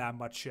give them that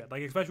much shit.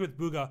 Like, especially with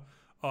Bugha,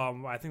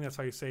 I think that's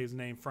how you say his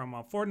name, from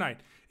Fortnite,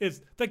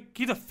 is like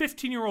he's a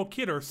 15-year-old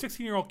kid or a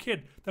 16-year-old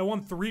kid that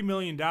won $3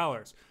 million.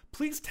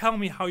 Please tell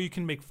me how you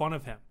can make fun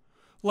of him.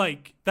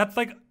 Like, that's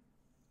like,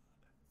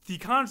 the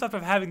concept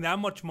of having that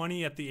much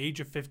money at the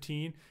age of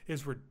 15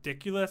 is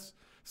ridiculous.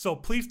 So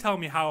please tell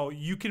me how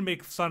you can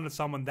make fun of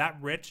someone that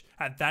rich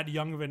at that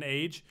young of an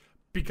age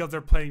because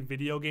they're playing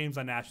video games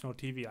on national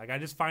TV. Like, I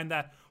just find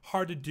that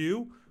hard to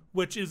do,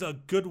 which is a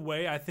good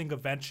way. I think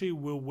eventually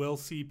we'll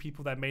see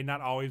people that may not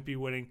always be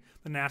winning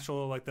the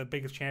national, like the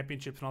biggest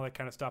championships and all that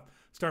kind of stuff,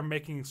 start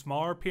making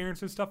smaller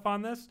appearances and stuff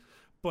on this.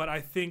 But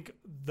I think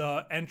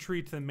the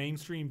entry to the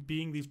mainstream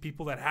being these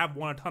people that have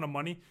won a ton of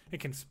money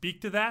and can speak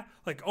to that,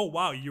 like, oh,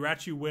 wow, you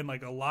actually win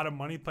like a lot of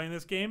money playing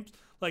this game.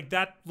 Like,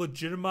 that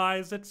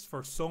legitimizes it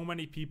for so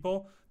many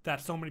people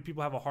that so many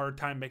people have a hard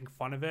time making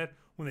fun of it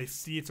when they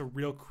see it's a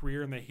real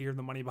career and they hear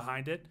the money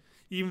behind it.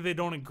 Even if they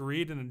don't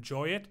agree and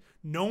enjoy it,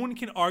 no one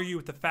can argue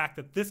with the fact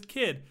that this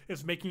kid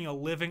is making a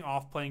living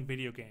off playing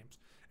video games.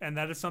 And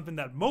that is something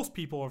that most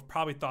people have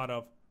probably thought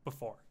of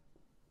before.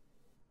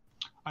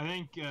 I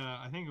think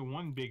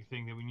one big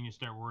thing that we need to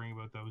start worrying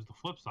about, though, is the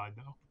flip side,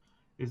 though,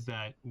 is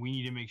that we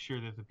need to make sure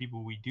that the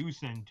people we do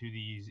send to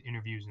these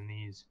interviews and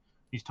these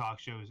talk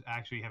shows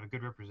actually have a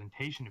good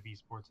representation of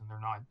esports, and they're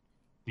not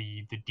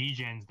the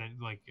degens that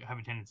like have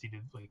a tendency to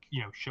like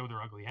show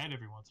their ugly head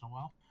every once in a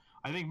while.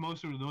 I think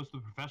most of the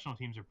professional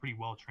teams are pretty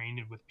well trained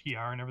with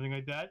PR and everything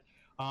like that.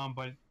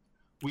 But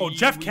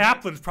Jeff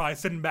Kaplan's probably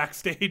sitting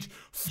backstage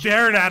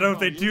staring at them if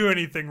they do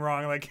anything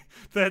wrong. Like,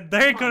 there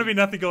ain't going to be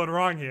nothing going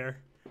wrong here.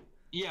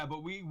 Yeah,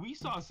 but we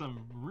saw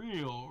some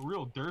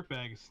real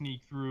dirtbags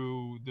sneak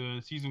through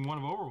the season 1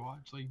 of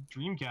Overwatch, like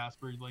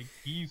Dreamcasper. Like,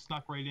 he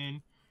snuck right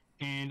in,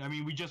 and I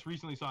mean, we just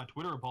recently saw a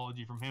Twitter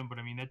apology from him, but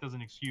I mean, that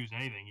doesn't excuse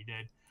anything he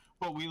did.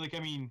 But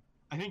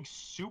I think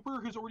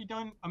Super has already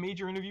done a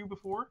major interview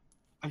before.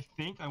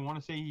 I want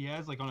to say he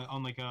has, like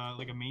on like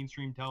a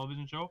mainstream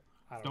television show.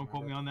 Don't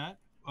quote me on that.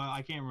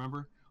 I can't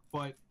remember.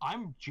 But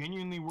I'm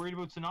genuinely worried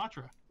about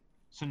Sinatraa.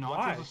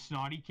 Sinatra's a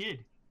snotty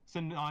kid.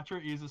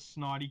 Sinatraa is a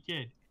snotty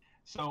kid.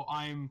 So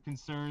I'm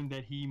concerned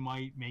that he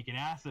might make an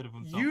ass out of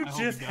himself. You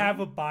just have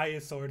a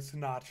bias towards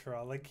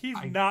Sinatraa. Like, he's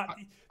not.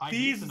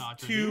 These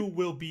two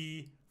will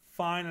be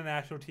fine on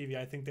national TV.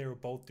 I think they will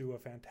both do a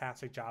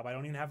fantastic job. I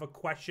don't even have a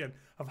question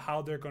of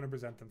how they're going to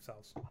present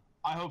themselves.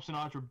 I hope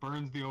Sinatraa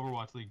burns the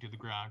Overwatch League to the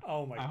ground.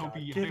 Oh my God!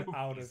 Get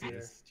out of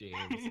here,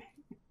 James.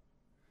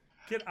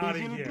 Get out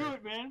of here. He's gonna do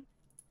it, man.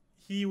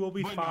 He will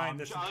be fine.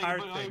 This entire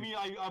thing. I mean,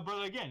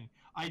 but again,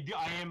 I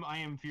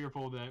am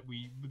fearful that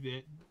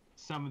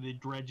some of the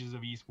dredges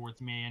of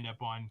esports may end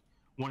up on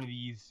one of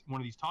these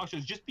talk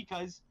shows just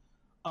because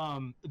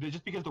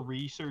the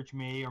research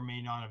may or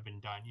may not have been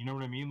done. You know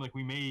what I mean? Like,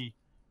 we may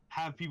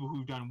have people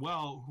who've done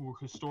well who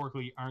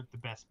historically aren't the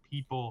best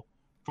people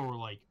for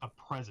like a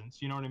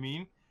presence. You know what I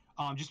mean?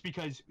 Just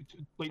because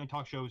late night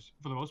talk shows,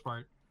 for the most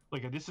part,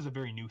 like, this is a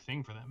very new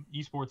thing for them.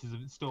 Esports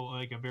is still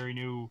like a very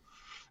new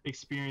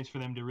experience for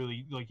them to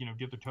really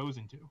dip their toes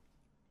into.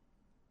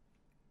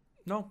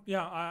 No,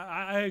 yeah,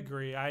 I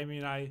agree. I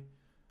mean,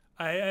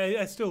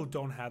 I still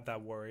don't have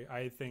that worry.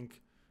 I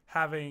think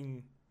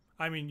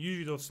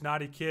usually those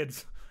snotty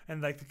kids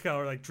and like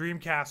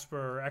Dreamcasper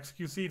or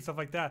XQC and stuff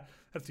like that,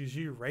 that's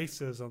usually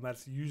racism.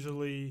 That's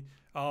usually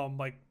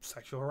like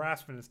sexual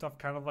harassment and stuff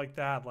kind of like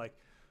that. Like,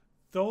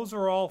 those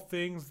are all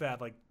things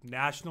that like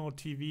national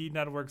TV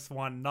networks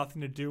want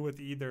nothing to do with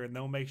either, and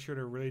they'll make sure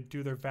to really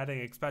do their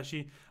vetting,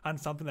 especially on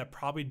something that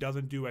probably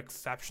doesn't do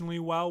exceptionally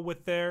well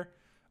with their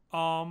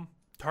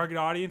target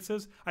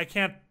audiences. I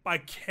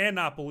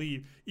cannot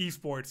believe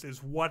esports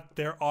is what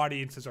their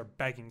audiences are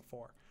begging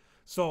for.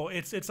 So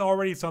it's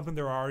already something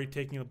they're already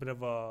taking a bit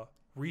of a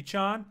reach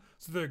on.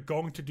 So they're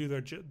going to do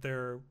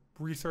their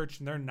research,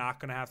 and they're not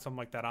going to have something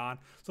like that on.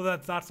 So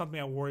that's not something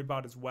I worry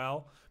about as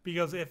well.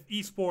 Because if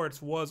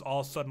esports was all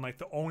of a sudden like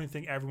the only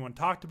thing everyone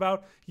talked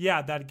about,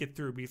 yeah, that'd get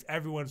through because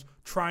everyone's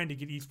trying to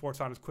get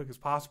esports on as quick as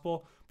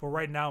possible. But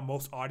right now,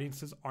 most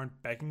audiences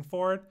aren't begging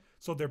for it.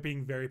 So they're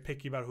being very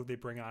picky about who they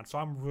bring on. So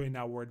I'm really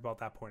not worried about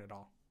that point at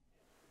all.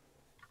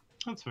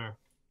 That's fair.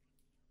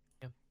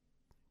 Yeah.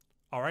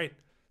 All right.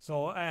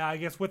 So I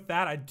guess with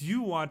that, I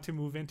do want to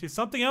move into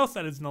something else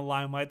that is in the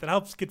limelight that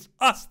helps get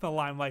us in the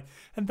limelight,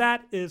 and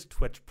that is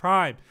Twitch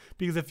Prime.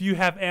 Because if you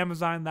have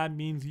Amazon, that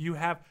means you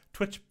have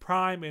Twitch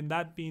Prime, and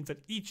that means that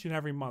each and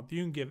every month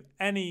you can give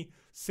any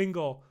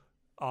single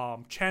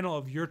channel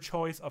of your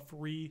choice a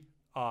free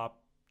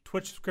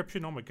Twitch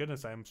subscription. Oh my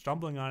goodness, I'm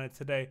stumbling on it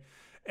today.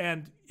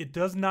 And it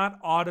does not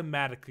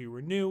automatically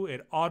renew.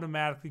 It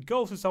automatically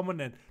goes to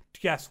someone, and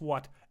guess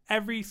what?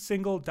 Every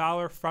single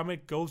dollar from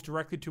it goes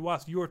directly to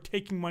us. You are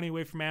taking money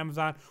away from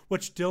Amazon,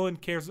 which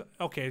Dylan cares.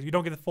 Okay, you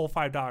don't get the full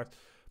 $5,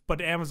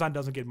 but Amazon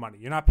doesn't get money.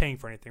 You're not paying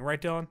for anything,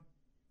 right, Dylan?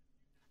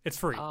 It's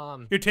free.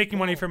 You're taking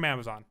money from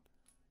Amazon.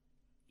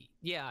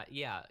 Yeah.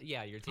 You're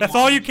taking That's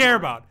all you care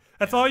about.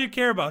 That's all you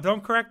care about.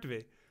 Don't correct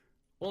me.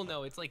 Well,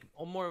 no, it's like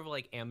more of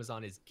like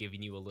Amazon is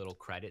giving you a little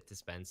credit to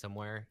spend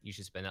somewhere. You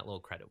should spend that little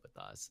credit with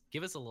us.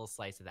 Give us a little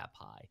slice of that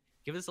pie.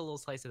 Give us a little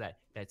slice of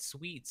that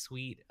sweet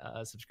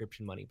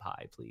subscription money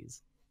pie,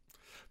 please.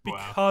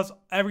 Because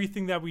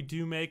everything that we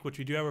do make, which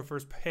we do have our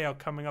first payout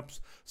coming up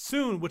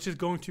soon, which is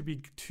going to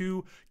be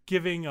to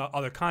giving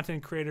other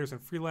content creators and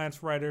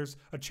freelance writers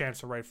a chance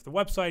to write for the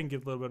website and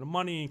get a little bit of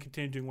money and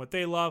continue doing what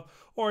they love,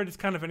 or it's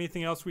kind of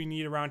anything else we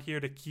need around here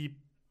to keep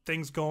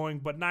things going.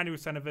 But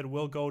 90% of it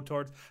will go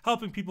towards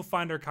helping people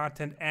find our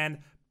content and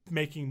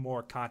making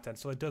more content.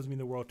 So it does mean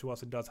the world to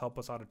us. It does help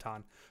us out a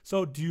ton.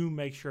 So do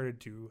make sure to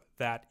do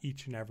that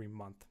each and every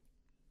month.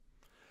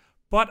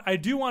 But I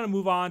do want to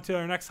move on to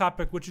our next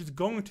topic, which is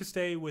going to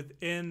stay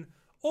within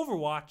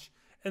Overwatch.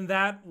 And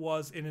that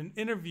was in an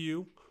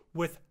interview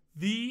with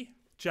the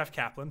Jeff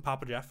Kaplan,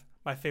 Papa Jeff,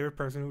 my favorite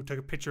person who took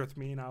a picture with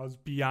me. And I was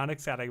beyond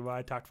excited about it.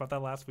 I talked about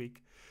that last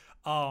week.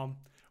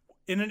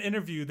 In an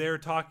interview, they were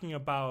talking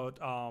about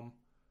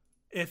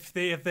if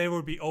they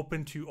would be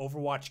open to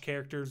Overwatch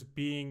characters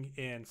being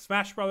in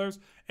Smash Brothers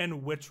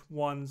and which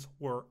ones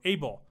were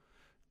able.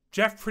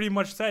 Jeff pretty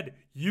much said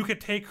you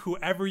could take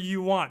whoever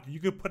you want. You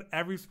could put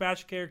every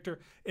Smash character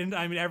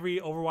every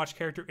Overwatch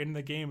character in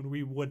the game, and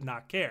we would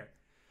not care.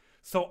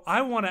 So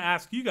I want to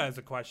ask you guys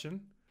a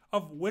question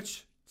of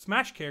which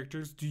Smash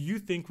characters do you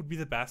think would be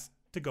the best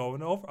to go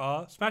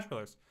in Smash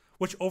Brothers?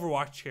 Which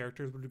Overwatch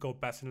characters would go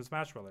best into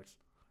Smash Brothers?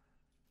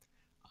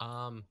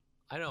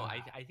 I don't know.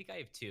 I think I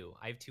have two.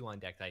 I have two on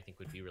deck that I think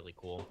would be really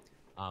cool.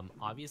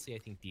 Obviously, I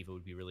think D.Va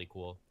would be really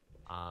cool.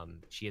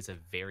 She has a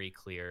very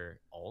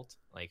clear ult,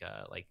 like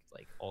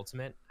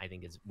ultimate. I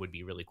think would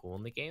be really cool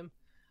in the game.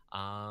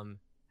 I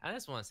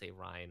just want to say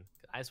Ryan.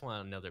 I just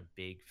want another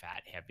big,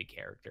 fat, heavy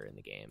character in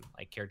the game.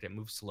 Like character that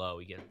moves slow.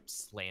 You can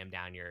slam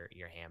down your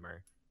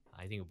hammer.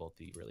 I think it would both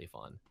be really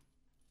fun.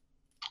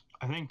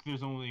 I think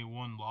there's only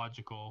one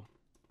logical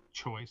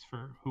choice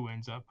for who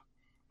ends up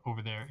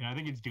over there, and I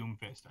think it's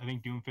Doomfist. I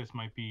think Doomfist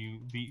might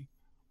be the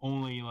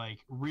only like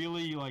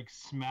really like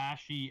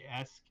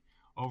Smashy-esque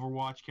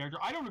Overwatch character.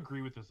 I don't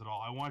agree with this at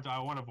all. I want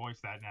to voice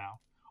that now.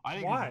 I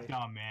think this is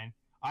dumb, man.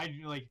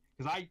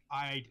 Because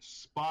I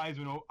despise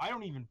when I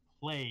don't even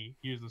play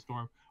Here's the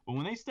Storm, but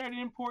when they started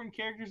importing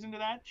characters into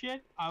that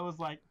shit, I was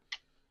like,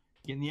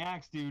 getting the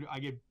axe, dude. I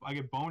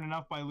get boned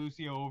enough by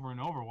Lucio over in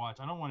Overwatch.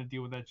 I don't want to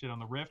deal with that shit on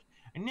the Rift,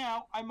 and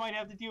now I might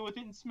have to deal with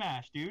it in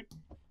Smash, dude.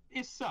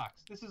 It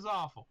sucks. This is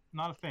awful.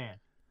 Not a fan.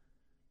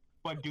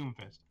 But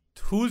Doomfist.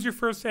 Who's your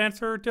first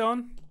answer,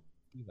 Dylan?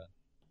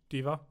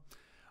 D.Va?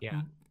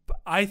 Yeah.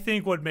 I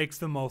think what makes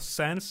the most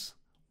sense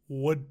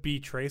would be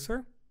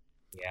Tracer.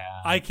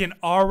 Yeah. I can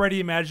already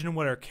imagine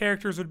what her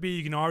characters would be.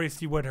 You can already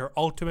see what her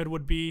ultimate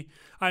would be.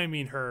 I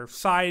mean, her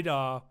side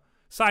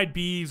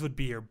Bs would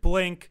be her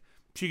blink.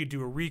 She could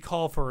do a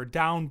recall for her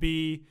down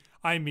B.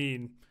 I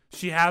mean,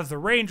 she has the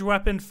range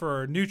weapon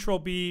for her neutral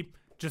B.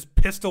 Just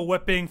pistol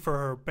whipping for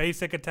her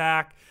basic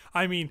attack.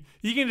 I mean,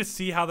 you can just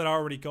see how that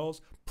already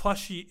goes. Plus,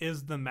 she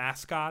is the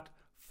mascot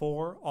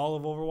for all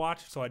of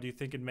Overwatch, so I do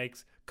think it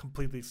makes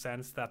completely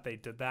sense that they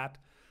did that.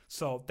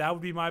 So that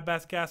would be my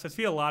best guess. I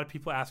see a lot of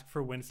people asking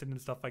for Winston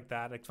and stuff like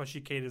that,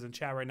 especially Kate is in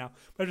chat right now.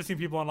 But I've just seen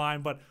people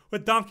online. But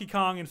with Donkey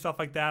Kong and stuff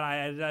like that,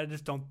 I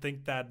just don't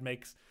think that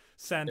makes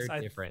sense.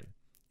 They're different.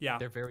 Yeah.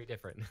 They're very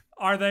different.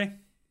 Are they?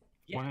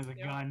 Yeah, one has a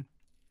gun.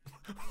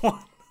 One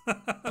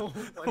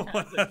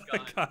has a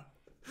gun.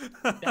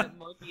 That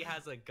monkey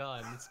has a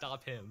gun.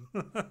 Stop him.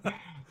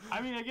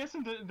 I mean, I guess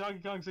in Donkey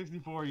Kong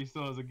 64 he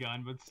still has a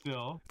gun, but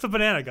still. It's a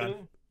banana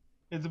gun.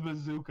 It's a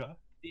bazooka.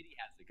 Diddy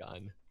has a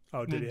gun. Oh,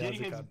 No, Diddy has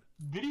a gun.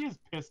 Diddy has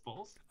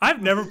pistols.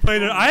 I've never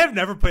played it. I have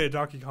never played a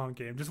Donkey Kong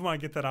game. Just want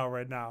to get that out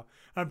right now.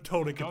 I'm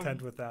totally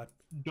content with that.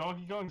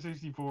 Donkey Kong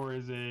 64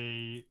 is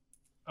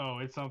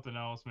it's something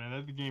else, man.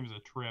 That game is a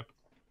trip.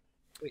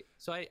 Wait,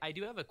 so I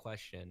do have a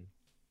question.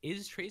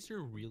 Is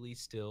Tracer really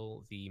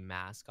still the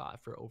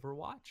mascot for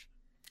Overwatch?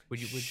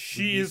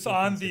 She is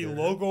on the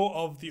logo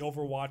of the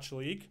Overwatch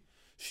League.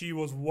 She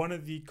was one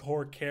of the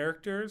core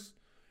characters,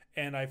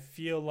 and I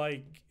feel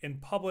like in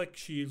public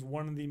she is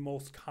one of the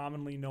most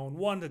commonly known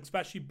ones,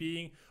 especially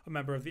being a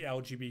member of the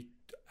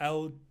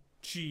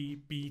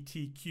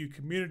LGBTQ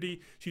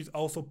community. She's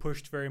also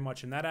pushed very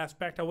much in that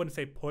aspect. I wouldn't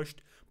say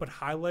pushed, but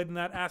highlighted in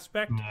that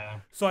aspect. Yeah.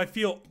 So I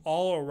feel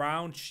all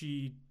around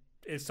she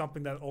is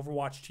something that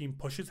Overwatch team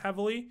pushes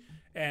heavily,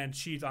 and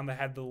she's on the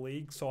head of the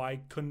league. So I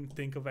couldn't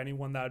think of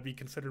anyone that would be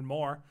considered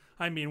more.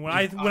 I mean,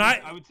 I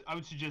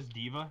would suggest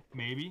D.Va,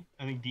 maybe.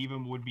 I think D.Va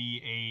would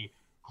be a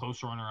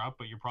close runner-up,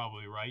 but you're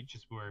probably right.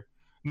 Just where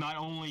not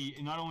only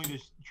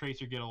does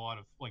Tracer get a lot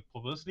of like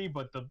publicity,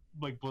 but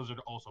Blizzard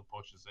also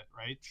pushes it,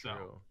 right? True.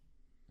 So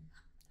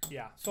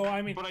yeah. So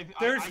I mean, but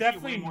there's I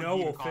definitely see way more no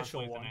D.Va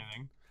official cosplays than one.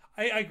 anything.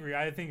 I agree.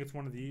 I think it's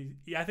one of the.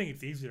 I think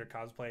it's easier to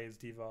cosplay as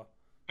D.Va.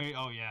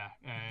 Oh yeah,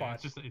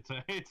 But-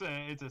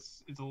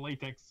 it's a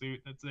latex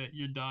suit. That's it.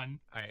 You're done.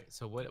 All right.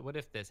 So what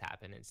if this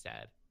happened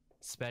instead?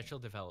 Special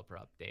developer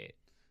update.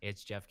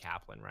 It's Jeff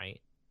Kaplan, right?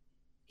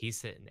 He's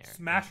sitting there.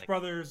 Smash He's like,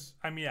 Brothers.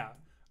 I mean, yeah,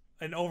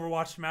 an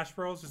Overwatch Smash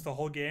Bros. Just the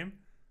whole game.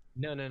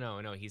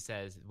 No. He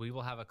says we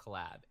will have a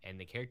collab, and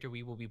the character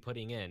we will be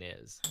putting in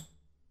is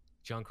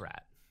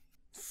Junkrat.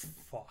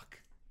 Fuck.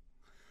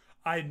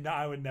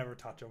 I would never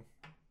touch him.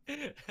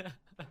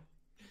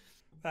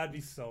 That'd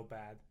be so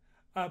bad.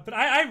 But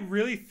I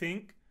really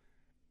think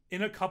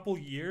in a couple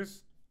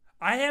years,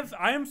 I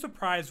am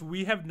surprised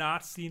we have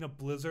not seen a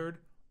Blizzard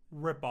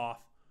ripoff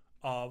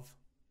of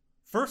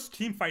first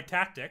Teamfight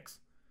Tactics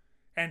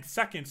and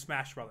second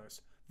Smash Brothers.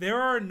 There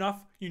are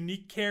enough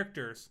unique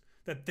characters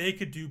that they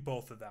could do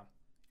both of them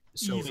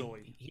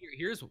easily.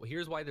 Here's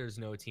why there's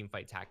no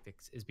Teamfight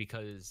Tactics is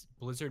because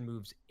Blizzard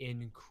moves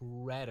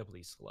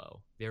incredibly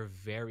slow. They're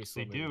very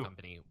slow moving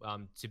company.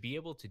 To be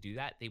able to do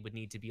that, they would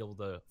need to be able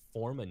to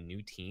form a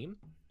new team,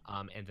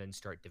 and then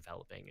start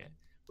developing it.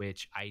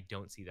 Which I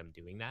don't see them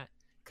doing that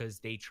because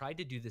they tried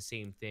to do the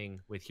same thing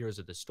with Heroes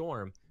of the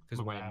Storm.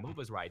 Because when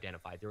MOBAs were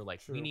identified, they were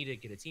like, we need to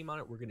get a team on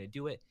it. We're gonna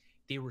do it.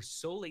 They were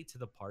so late to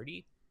the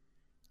party,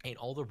 and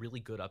all the really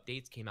good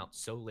updates came out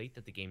so late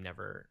that the game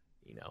never,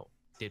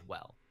 did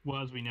well.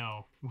 Well, as we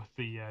know, with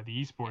the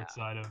esports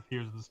side of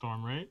Heroes of the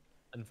Storm, right?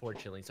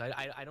 Unfortunately, so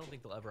I don't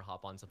think they'll ever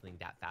hop on something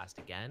that fast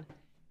again.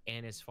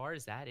 And as far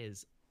as that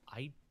is,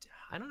 I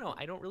don't know.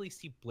 I don't really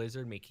see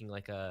Blizzard making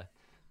like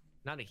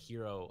not a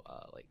hero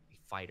like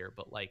fighter,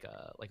 but like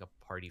a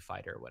party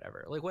fighter or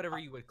whatever. Like whatever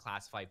you would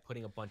classify,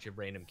 putting a bunch of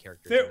random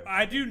characters.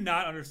 I do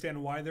not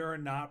understand why there are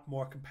not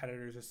more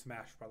competitors of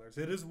Smash Brothers.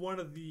 It is one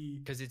of the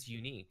because it's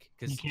unique.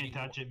 You can't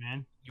touch it,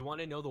 man. You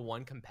want to know the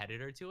one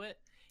competitor to it?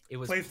 It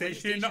was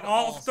PlayStation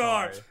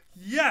All-Star.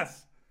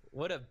 Yes.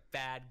 What a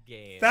bad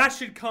game. That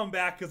should come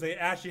back because they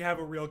actually have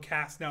a real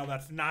cast now.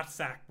 That's not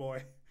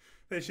Sackboy.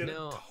 They should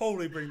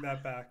totally bring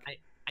that back.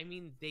 I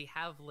mean, they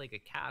have like a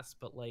cast,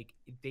 but like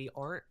they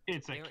aren't.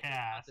 It's a cast. It's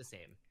not the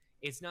same.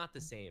 It's not the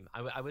same.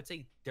 I would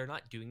say they're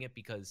not doing it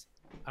because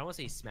I don't want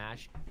to say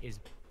Smash is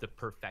the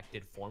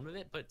perfected form of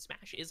it, but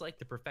Smash is like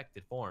the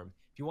perfected form.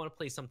 If you want to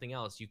play something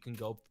else, you can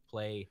go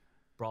play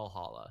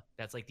Brawlhalla.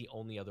 That's like the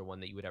only other one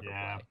that you would ever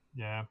play.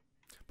 Yeah.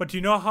 But do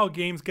you know how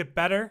games get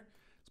better?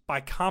 It's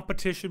by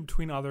competition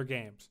between other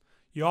games.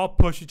 You all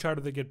push each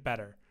other to get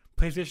better.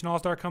 PlayStation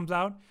All-Star comes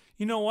out.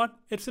 You know what?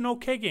 It's an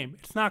okay game.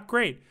 It's not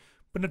great.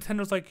 But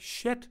Nintendo's like,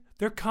 shit,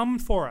 they're coming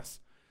for us.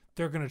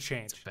 They're going to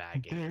change. It's a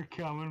bad game. They're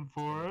coming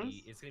for us.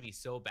 It's going to be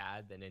so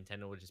bad that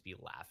Nintendo will just be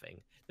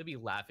laughing. They'll be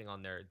laughing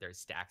on their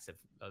stacks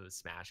of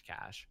Smash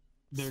cash.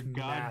 They're Smash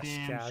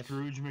goddamn cash.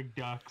 Scrooge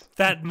McDucks.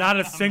 That not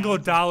a single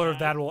dollar of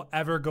that will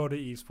ever go to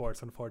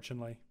esports,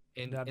 unfortunately.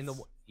 But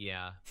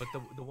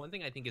the one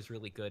thing I think is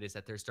really good is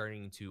that they're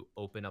starting to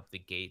open up the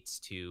gates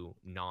to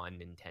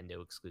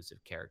non-Nintendo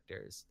exclusive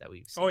characters that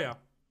we've seen. Oh yeah.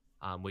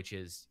 Which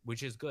is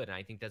good, and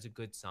I think that's a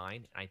good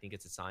sign. And I think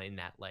it's a sign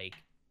that like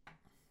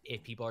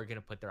if people are gonna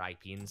put their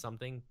IP in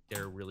something,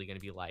 they're really gonna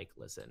be like,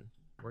 listen,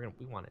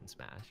 we want it in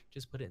Smash.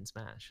 Just put it in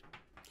Smash.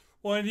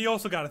 Well, and you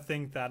also got to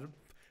think that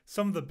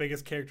some of the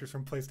biggest characters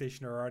from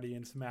PlayStation are already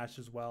in Smash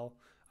as well.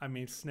 I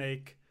mean,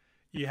 Snake.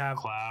 You have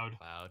Cloud.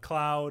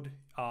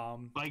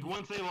 Like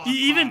once they lost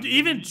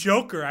even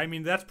Joker. I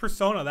mean, that's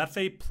Persona. That's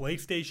a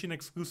PlayStation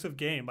exclusive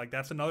game. Like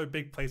that's another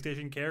big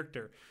PlayStation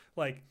character.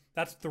 Like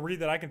that's 3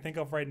 that I can think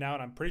of right now,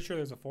 and I'm pretty sure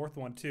there's a 4th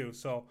one too.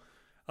 So,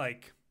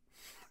 like,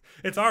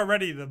 it's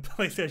already the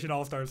PlayStation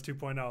All Stars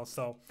 2.0.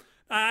 So,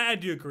 I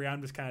do agree.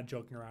 I'm just kind of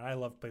joking around. I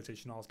loved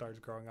PlayStation All Stars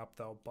growing up,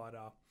 though. But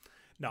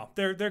no,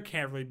 there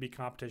can't really be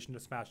competition to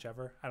Smash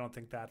ever. I don't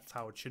think that's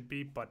how it should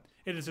be, but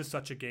it is just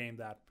such a game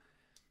that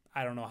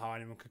I don't know how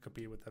anyone could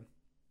compete with them.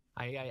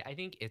 I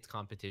think its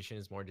competition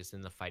is more just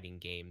in the fighting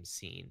game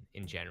scene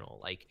in general.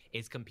 Like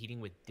it's competing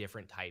with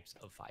different types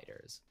of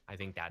fighters. I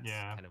think that's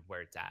kind of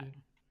where it's at.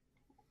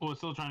 Well, it's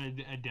still trying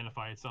to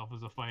identify itself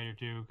as a fighter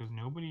too, because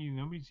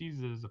nobody sees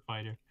it as a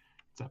fighter.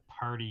 It's a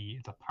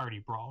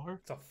party brawler.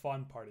 It's a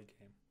fun party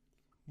game.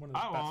 I'm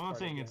not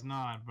saying it's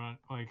not, but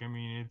like I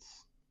mean,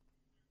 it's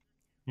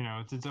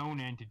it's its own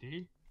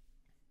entity.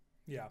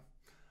 Yeah.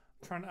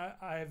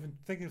 I've been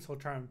thinking this whole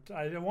time.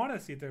 I want to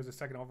see if there's a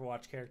second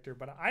Overwatch character,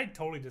 but I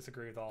totally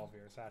disagree with all of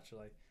yours,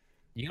 actually.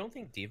 You don't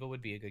think D.Va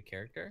would be a good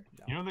character?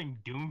 No. You don't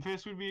think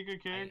Doomfist would be a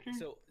good character?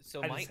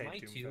 My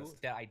two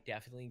that I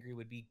definitely agree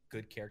would be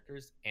good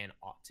characters and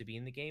ought to be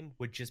in the game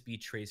would just be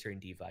Tracer and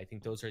D.Va. I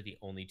think those are the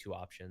only two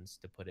options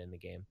to put in the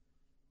game.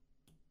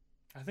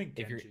 I think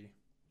Genji.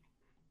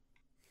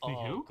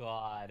 Oh,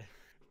 God.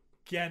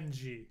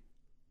 Genji.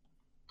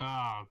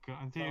 Oh,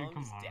 God, dude,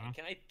 come on.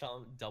 Can I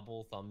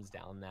double thumbs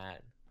down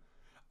that?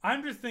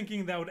 I'm just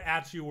thinking that would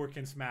actually work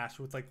in Smash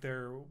with like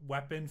their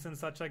weapons and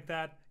such like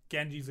that.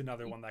 Genji's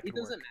another one that could work.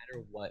 It doesn't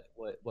matter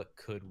what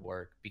could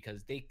work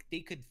because they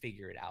could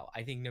figure it out.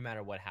 I think no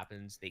matter what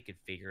happens, they could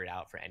figure it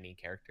out for any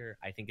character.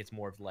 I think it's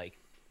more of like,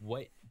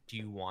 what do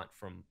you want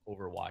from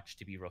Overwatch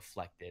to be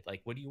reflected? Like,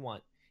 what do you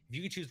want? If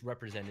you could choose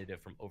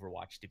representative from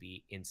Overwatch to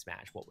be in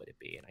Smash, what would it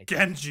be? And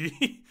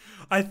Genji.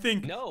 I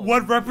think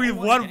what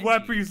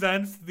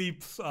represents the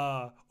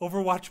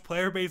Overwatch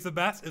player base the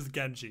best is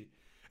Genji.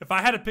 If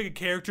I had to pick a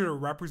character to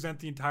represent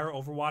the entire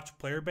Overwatch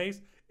player base,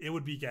 it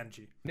would be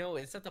Genji. No,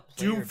 it's not the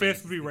player Doomfist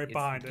base. would be right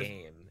behind it.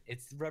 Game.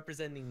 It's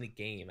representing the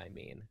game, I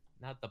mean,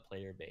 not the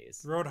player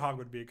base. Roadhog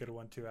would be a good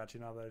one too,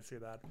 actually, now that I see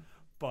that.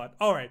 But,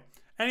 all right.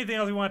 Anything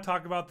else you want to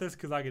talk about this?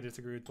 Because I could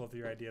disagree with both of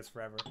your ideas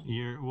forever.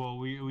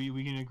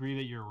 We can agree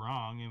that you're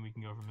wrong, and we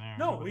can go from there.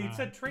 No, we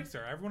said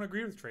Tracer. Everyone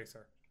agreed with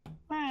Tracer.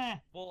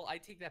 Well, I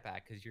take that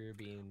back because you're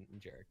being a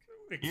jerk.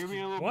 You're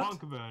being a little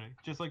punk about it,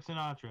 just like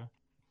Sinatra.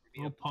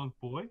 Little punk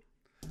boy.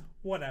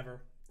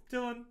 Whatever.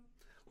 Dylan,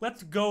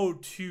 let's go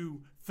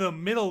to the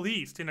Middle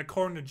East, in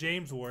according to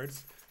James'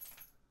 words.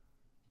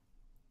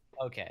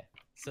 Okay,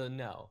 so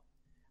no.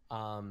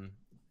 Damn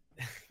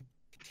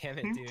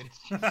it, dude.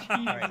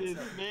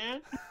 Jesus,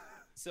 man.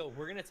 So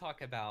we're going to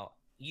talk about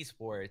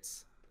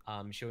esports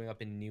showing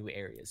up in new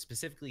areas,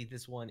 specifically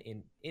this one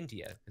in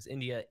India, because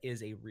India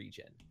is a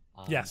region.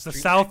 Yes, the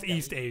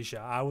Southeast Asia.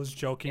 I was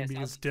joking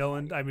because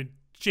Dylan,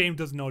 James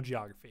doesn't know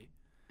geography.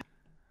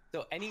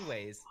 So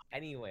anyways,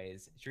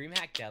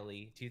 DreamHack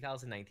Delhi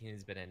 2019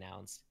 has been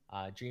announced.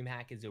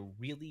 DreamHack is a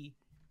really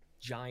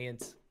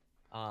giant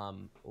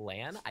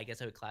LAN. I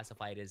guess I would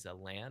classify it as a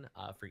LAN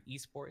for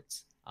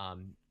esports.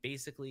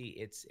 Basically,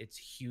 it's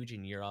huge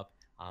in Europe.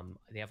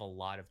 They have a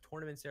lot of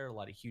tournaments there, a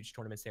lot of huge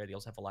tournaments there. They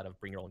also have a lot of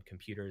bring your own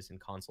computers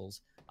and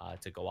consoles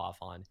to go off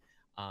on.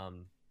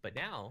 But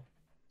now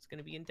it's going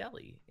to be in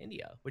Delhi,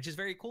 India, which is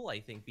very cool,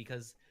 I think,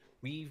 because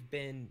we've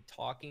been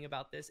talking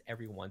about this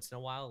every once in a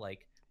while.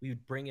 Like, we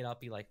would bring it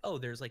up, be like, oh,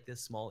 there's like this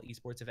small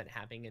esports event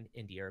happening in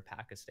India or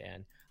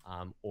Pakistan,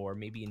 or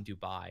maybe in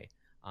Dubai.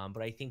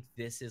 But I think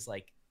this is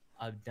like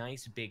a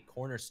nice big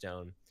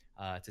cornerstone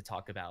to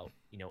talk about,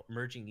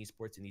 emerging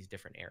esports in these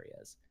different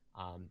areas.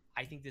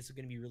 I think this is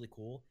going to be really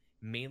cool,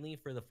 mainly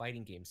for the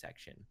fighting game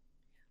section,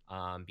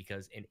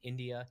 because in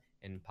India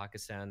and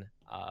Pakistan,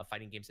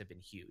 fighting games have been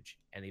huge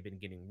and they've been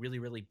getting really,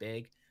 really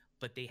big,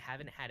 but they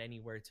haven't had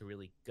anywhere to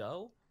really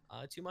go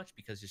too much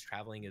because just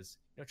traveling is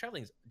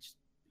just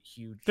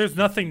huge. There's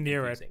nothing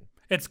near it.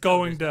 It's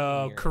going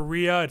to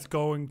Korea. It's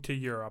going to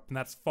Europe, and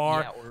that's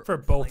far for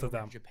both of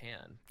them.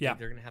 Japan. Yeah,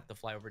 they're gonna have to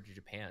fly over to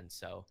Japan.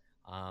 So,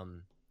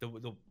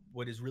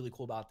 what is really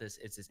cool about this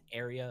is this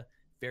area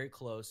very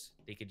close.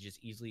 They could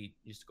just easily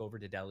just go over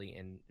to Delhi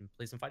and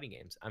play some fighting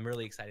games. I'm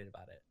really excited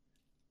about it.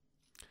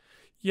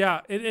 Yeah,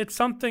 it's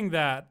something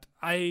that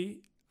I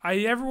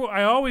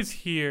always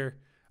hear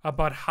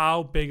about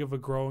how big of a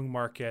growing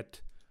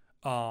market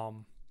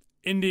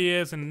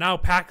India is, and now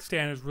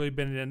Pakistan has really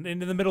been in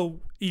the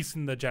Middle East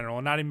in the general,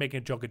 and not even making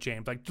a joke at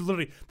James. Like,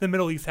 literally, the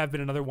Middle East have been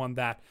another one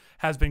that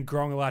has been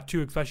growing a lot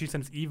too, especially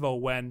since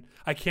EVO, when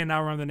I cannot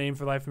remember the name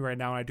for the life of me right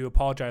now, and I do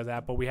apologize for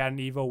that, but we had an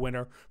EVO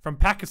winner from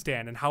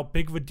Pakistan, and how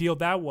big of a deal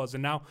that was,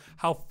 and now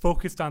how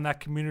focused on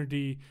that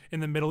community in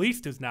the Middle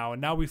East is now.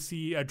 And now we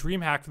see a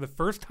DreamHack for the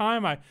first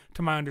time,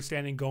 to my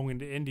understanding, going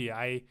into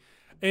India.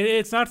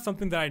 It's not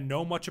something that I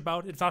know much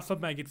about. It's not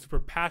something I get super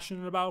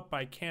passionate about, but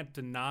I can't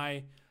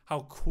deny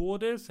how cool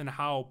it is and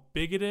how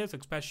big it is,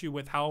 especially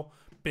with how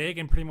big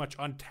and pretty much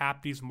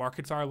untapped these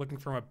markets are, looking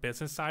from a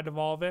business side of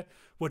all of it,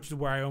 which is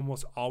where I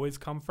almost always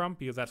come from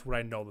because that's what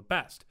I know the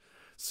best.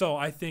 So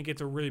I think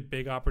it's a really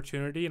big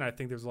opportunity, and I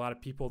think there's a lot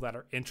of people that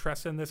are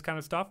interested in this kind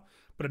of stuff,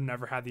 but have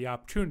never had the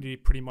opportunity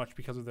pretty much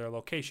because of their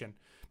location.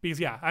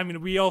 Because,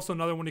 we also,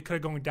 another one, it could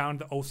have gone down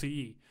to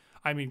OCE.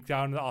 I mean,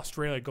 down to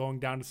Australia, going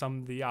down to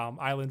some of the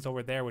islands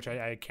over there, which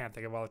I can't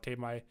think of all the top of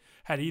my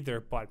head either.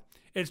 But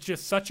it's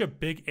just such a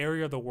big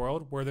area of the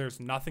world where there's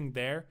nothing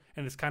there,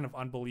 and it's kind of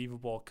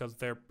unbelievable because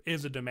there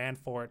is a demand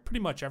for it pretty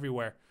much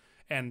everywhere.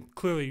 And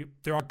clearly,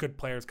 there are good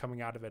players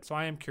coming out of it. So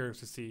I am curious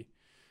to see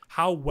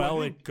how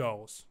well it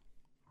goes.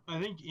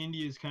 I think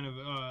India is kind of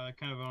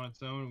on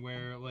its own,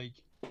 where like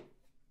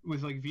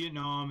with like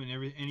Vietnam and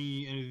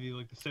any of the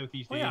like the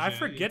Southeast Asia. Yeah, I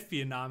forget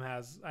Vietnam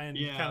has. Kind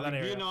of that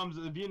area.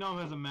 Vietnam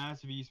has a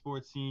massive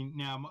esports scene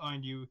now,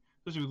 mind you,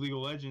 especially with League of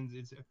Legends.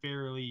 It's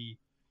fairly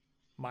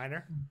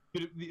minor.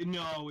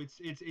 No,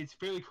 it's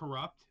fairly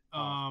corrupt.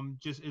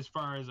 Just as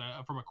far as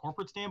from a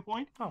corporate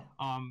standpoint.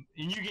 And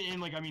you get in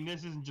like, I mean,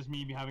 this isn't just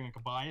me having like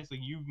a bias.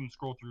 Like you can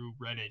scroll through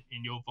Reddit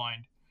and you'll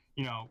find,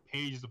 you know,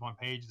 pages upon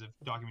pages of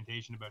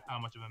documentation about how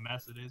much of a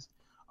mess it is.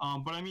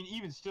 But I mean,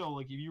 even still,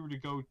 like if you were to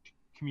go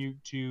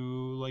commute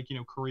to like, you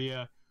know,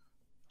 Korea,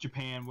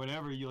 Japan,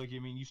 whatever, you like, I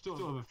mean, you still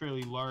have a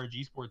fairly large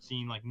esports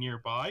scene like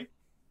nearby.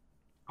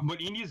 But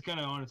India's kind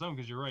of on its own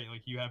because you're right.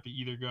 Like you have to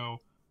either go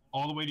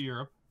all the way to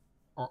Europe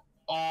or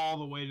all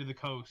the way to the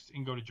coast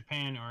and go to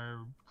Japan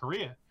or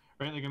Korea,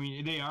 right? Like, I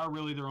mean, they are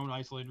really their own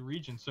isolated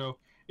region. So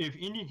if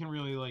India can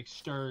really like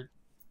start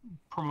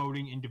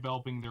promoting and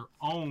developing their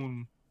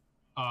own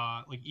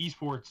like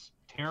esports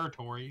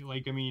territory,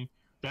 like, I mean,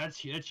 that's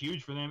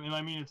huge for them. And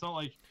I mean, it's not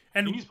like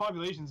India's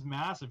population's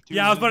massive too.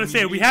 Yeah, I was about to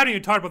say we haven't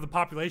even talked about the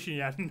population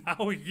yet and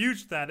how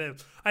huge that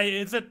is.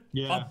 Is it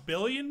a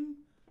billion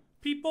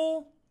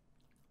people?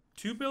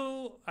 2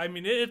 billion? I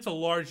mean, it's a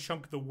large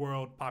chunk of the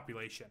world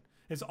population.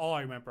 It's all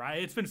I remember.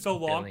 It's been so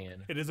long.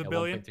 It is a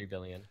billion. 1.3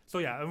 billion. So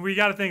yeah, and we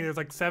got to think there's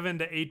like 7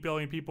 to 8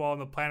 billion people on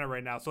the planet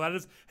right now. So that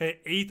is an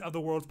eighth of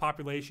the world's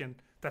population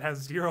that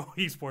has 0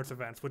 esports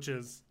events, which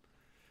is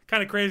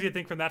kind of crazy to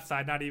think from that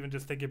side. Not even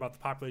just thinking about the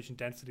population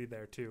density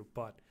there too,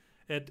 but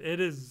it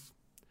is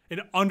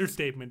an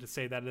understatement to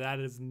say that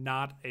is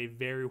not a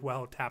very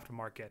well tapped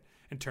market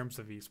in terms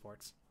of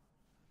esports.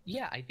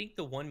 Yeah, I think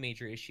the one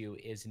major issue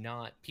is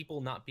not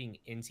people not being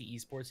into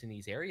esports in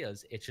these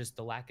areas. It's just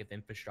the lack of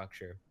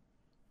infrastructure.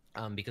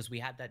 Because we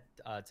had that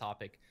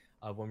topic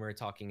when we were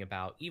talking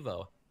about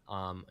Evo.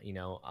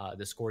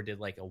 The Score did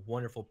like a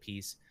wonderful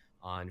piece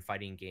on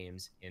fighting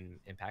games in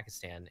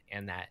Pakistan,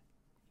 and that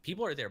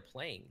people are there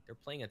playing. They're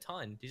playing a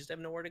ton. They just have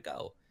nowhere to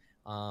go.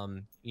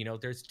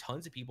 There's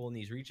tons of people in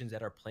these regions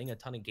that are playing a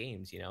ton of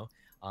games.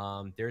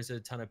 There's a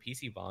ton of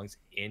PC bongs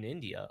in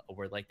India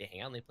where like they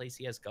hang out and they play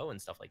CS:GO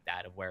and stuff like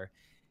that. Of where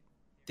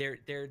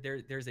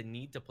there's a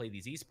need to play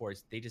these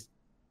esports. They just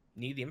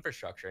need the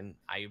infrastructure, and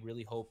I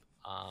really hope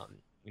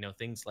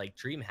things like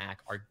DreamHack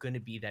are going to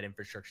be that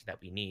infrastructure that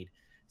we need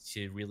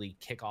to really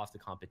kick off the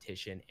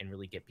competition and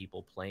really get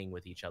people playing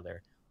with each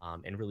other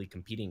and really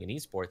competing in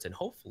esports. And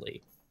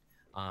hopefully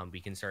we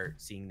can start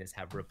seeing this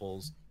have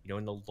ripples,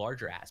 in the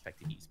larger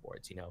aspect of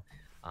esports.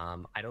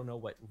 I don't know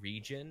what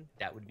region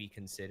that would be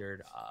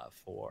considered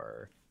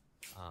for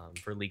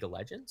League of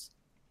Legends.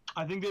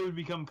 I think they would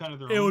become kind of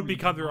their own. It would region,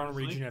 become their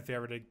honestly. own region if they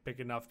ever did big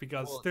enough,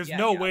 because there's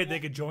no way they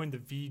could join the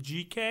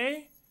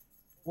VGK.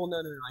 Well,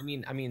 no. I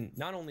mean,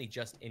 not only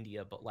just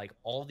India, but like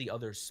all the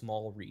other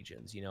small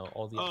regions.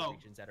 All the other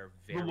regions that are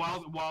very the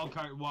wild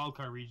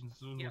card regions.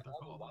 Yeah,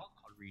 all the wild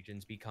card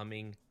regions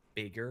becoming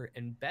bigger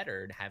and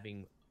better and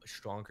having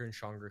stronger and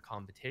stronger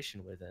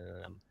competition within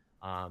them.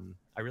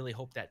 I really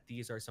hope that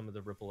these are some of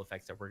the ripple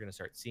effects that we're going to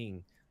start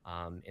seeing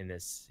in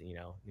this,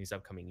 these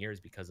upcoming years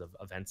because of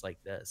events like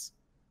this.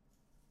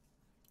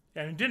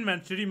 Yeah, and did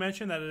he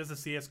mention that it is a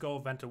CSGO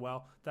event as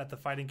well, that the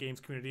fighting games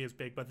community is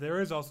big, but there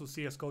is also a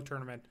CSGO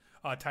tournament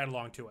tied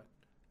along to it.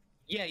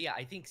 Yeah,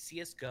 I think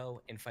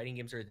CSGO and fighting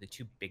games are the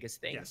two biggest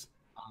things. Yes.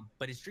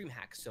 But it's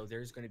DreamHack, so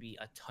there's going to be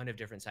a ton of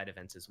different side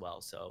events as well.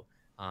 So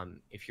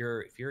if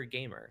you're a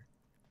gamer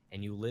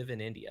and you live in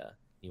India,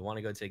 and you want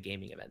to go to a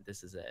gaming event,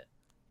 this is it.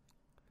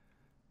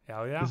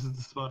 Hell yeah. This is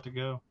the spot to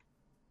go.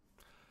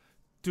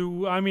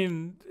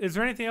 Is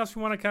there anything else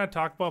you want to kind of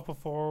talk about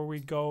before we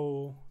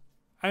go?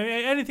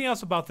 Anything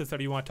else about this that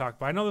you want to talk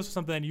about? I know this is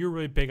something that you're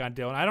really big on,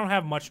 Dylan. I don't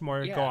have much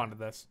more to go on to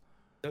this.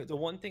 The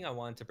one thing I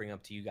wanted to bring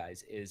up to you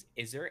guys is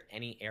there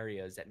any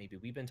areas that maybe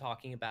we've been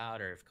talking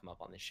about or have come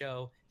up on the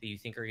show that you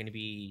think are going to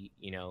be,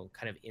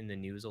 kind of in the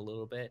news a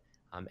little bit?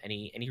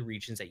 Any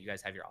regions that you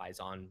guys have your eyes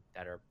on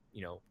that are,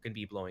 going to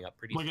be blowing up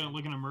pretty soon?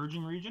 Like an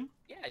emerging region?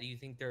 Yeah. Do you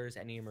think there's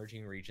any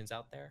emerging regions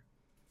out there?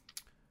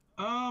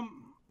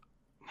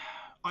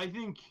 I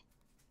think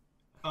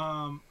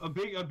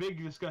a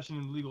big discussion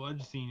in the League of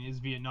Legends scene is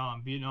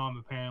Vietnam. Vietnam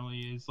apparently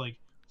is like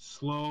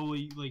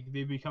slowly, like,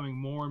 they're becoming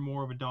more and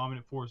more of a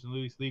dominant force in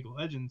League of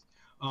Legends.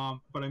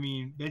 But I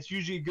mean, that's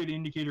usually a good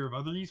indicator of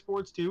other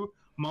esports too.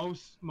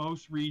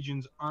 Most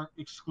regions aren't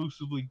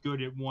exclusively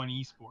good at one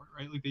esport,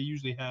 right? Like they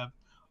usually have,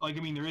 like, I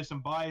mean, there is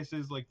some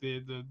biases, like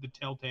the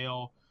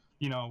telltale,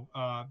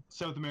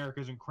 South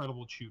America's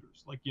incredible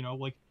shooters,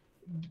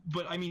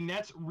 but I mean,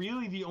 that's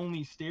really the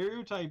only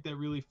stereotype that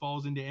really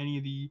falls into any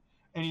of the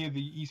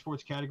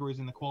esports categories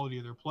and the quality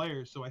of their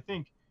players. So I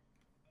think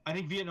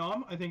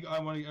Vietnam,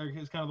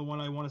 is kind of the one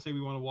I want to say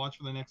we want to watch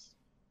for the next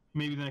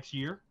maybe the next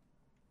year.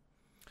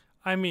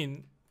 I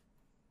mean,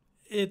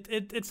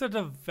 it's a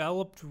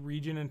developed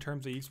region in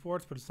terms of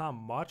esports, but it's not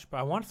much. But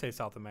I want to say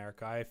South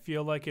America. I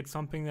feel like it's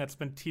something that's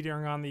been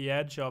teetering on the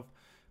edge of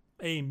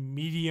a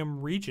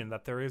medium region,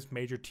 that there is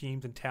major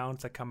teams and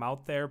talents that come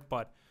out there,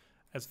 but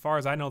as far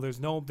as I know, there's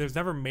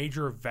never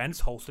major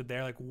events hosted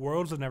there. Like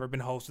Worlds have never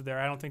been hosted there.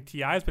 I don't think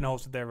TI has been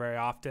hosted there very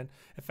often,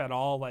 if at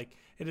all. Like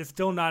it is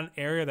still not an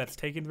area that's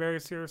taken very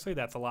seriously.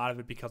 That's a lot of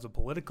it because of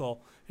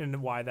political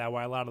and why a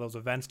lot of those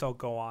events don't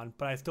go on.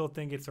 But I still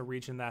think it's a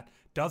region that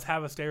does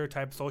have a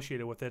stereotype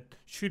associated with it,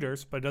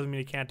 shooters, but it doesn't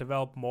mean it can't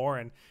develop more.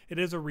 And it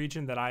is a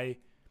region that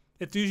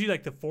it's usually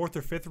like the fourth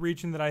or fifth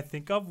region that I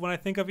think of when I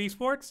think of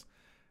esports.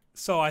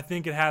 So I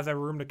think it has a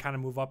room to kind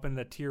of move up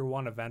into tier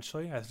 1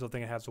 eventually. I still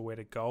think it has a way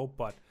to go,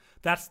 but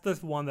that's the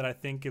one that I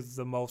think is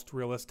the most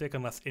realistic,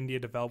 unless India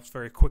develops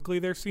very quickly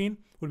their scene,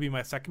 would be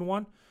my second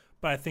one.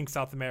 But I think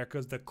South America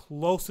is the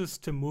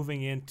closest to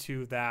moving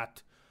into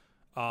that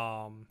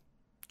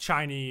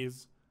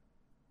Chinese,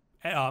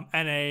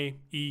 NA,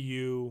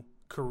 EU,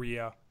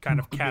 Korea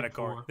kind of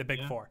category, the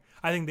big four.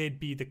 I think they'd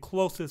be the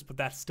closest, but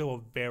that's still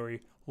a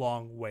very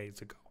long ways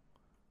to go.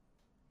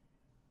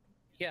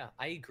 Yeah,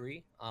 I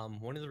agree.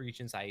 One of the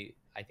regions I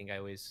think I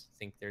always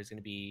think there's going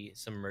to be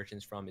some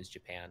emergence from is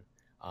Japan.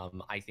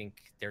 I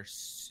think they're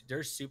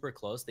super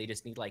close. They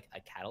just need like a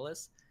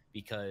catalyst,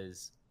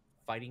 because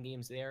fighting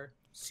games there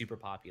super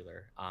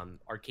popular.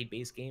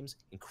 Arcade-based games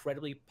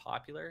incredibly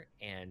popular,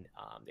 and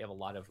they have a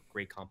lot of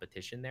great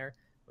competition there.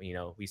 You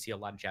know, we see a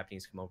lot of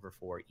Japanese come over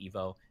for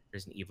Evo.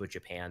 There's an Evo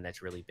Japan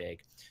that's really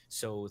big.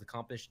 So the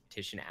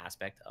competition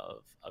aspect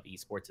of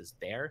esports is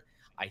there.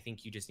 I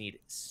think you just need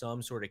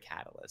some sort of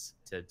catalyst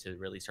to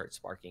really start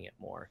sparking it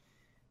more.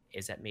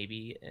 Is that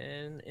maybe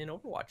an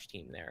Overwatch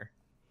team there?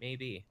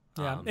 Maybe.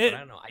 Yeah, but I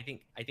don't know. I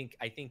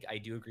think I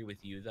do agree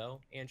with you though,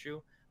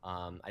 Andrew.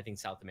 I think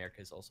South America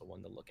is also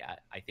one to look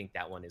at. I think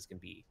that one is going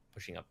to be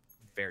pushing up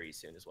very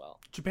soon as well.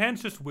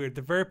 Japan's just weird.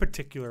 They're very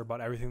particular about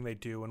everything they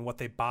do and what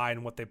they buy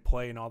and what they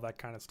play and all that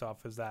kind of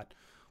stuff. Is that,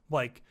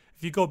 like,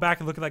 if you go back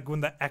and look at like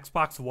when the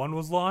Xbox One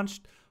was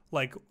launched,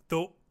 like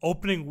the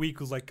opening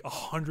week was like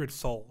 100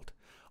 sold.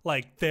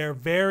 Like they're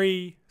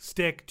very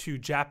stick to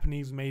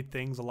Japanese made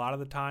things a lot of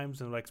the times,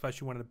 and like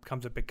especially when it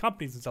comes to big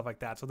companies and stuff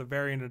like that. So they're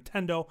very into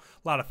Nintendo.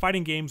 A lot of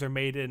fighting games are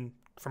made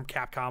from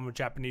Capcom, a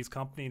Japanese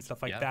company, and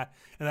stuff like that.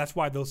 And that's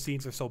why those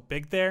scenes are so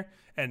big there.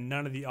 And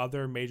none of the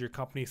other major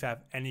companies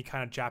have any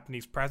kind of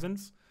Japanese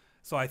presence.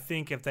 So I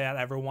think if that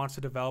ever wants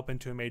to develop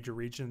into a major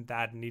region,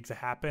 that needs to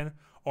happen,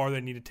 or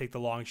they need to take the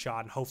long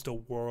shot and host a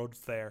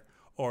Worlds there,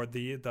 or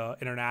the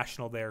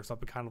international there, or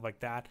something kind of like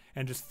that,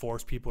 and just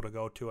force people to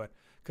go to it.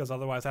 Because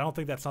otherwise, I don't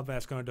think that's something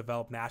that's going to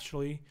develop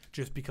naturally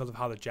just because of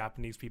how the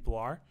Japanese people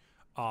are.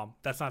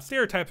 That's not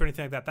stereotypes or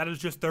anything like that. That is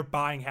just their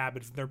buying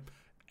habits. Their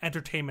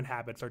entertainment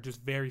habits are just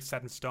very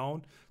set in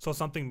stone. So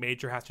something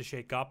major has to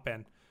shake up.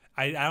 And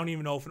I don't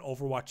even know if an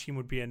Overwatch team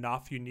would be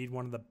enough. You need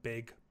one of the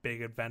big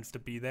events to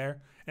be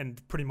there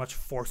and pretty much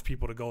force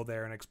people to go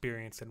there and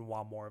experience it and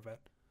want more of it.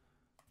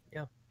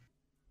 Yeah.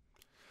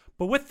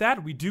 But with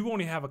that, we do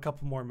only have a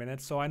couple more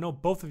minutes, so I know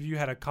both of you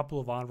had a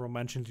couple of honorable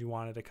mentions you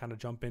wanted to kind of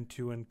jump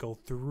into and go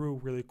through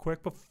really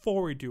quick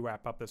before we do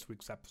wrap up this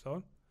week's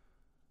episode.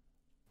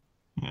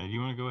 Yeah, do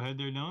you want to go ahead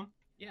there, Dylan?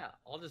 Yeah,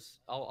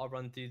 I'll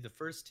run through the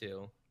first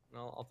two.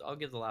 I'll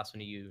give the last one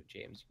to you,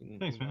 James.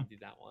 Thanks, man. Do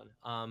that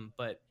one.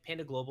 But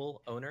Panda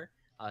Global owner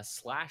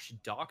slash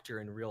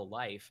doctor in real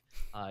life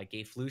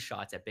gave flu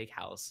shots at Big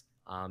House.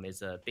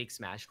 Is a big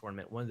Smash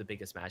tournament, one of the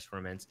biggest Smash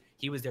tournaments.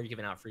 He was there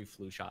giving out free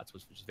flu shots,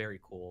 which was very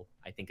cool.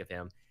 I think of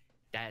him.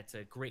 It's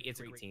a great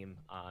team.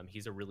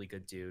 He's a really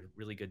good dude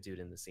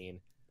in the scene.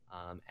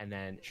 And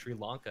then Sri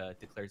Lanka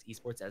declares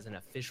esports as an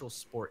official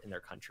sport in their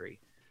country,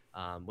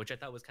 which I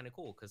thought was kind of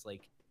cool because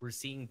like we're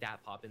seeing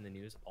that pop in the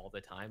news all the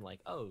time.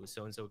 Like, oh,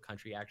 so and so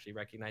country actually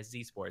recognizes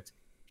esports.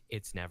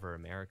 It's never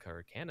America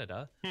or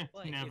Canada,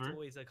 but Never. It's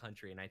always a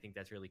country, and I think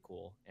that's really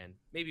cool. And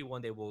maybe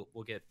one day we'll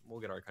get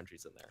our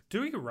countries in there.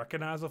 Do we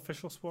recognize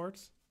official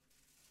sports?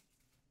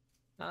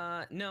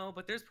 No,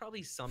 but there's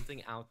probably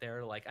something out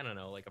there like I don't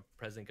know, like a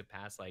president could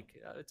pass like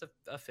it's a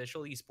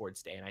official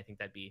esports day, and I think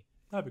that'd be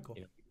cool.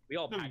 You know, we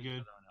all That'd pat be each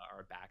good. other on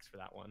our backs for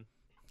that one.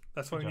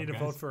 That's why we need to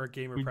vote for a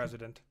gamer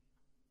president.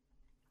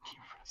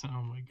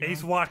 Oh my god.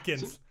 Ace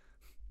Watkins.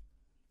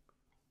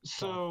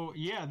 So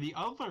yeah, the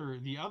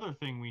other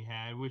thing we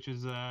had, which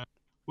is I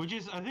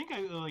think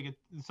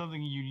it's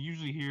something you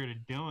usually hear to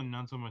Dylan,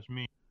 not so much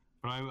me,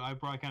 but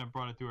I kind of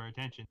brought it to our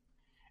attention,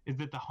 is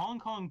that the Hong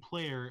Kong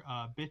player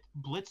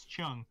Blitz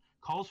Chung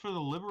calls for the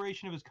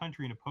liberation of his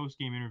country in a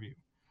post-game interview.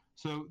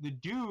 So the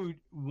dude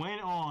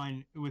went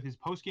on with his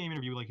post-game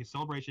interview, like his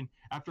celebration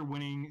after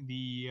winning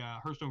the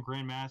Hearthstone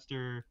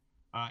Grandmaster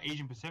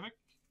Asian Pacific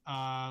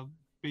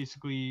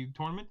basically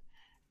tournament,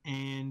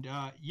 and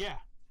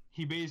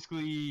he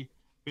basically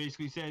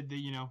said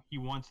that he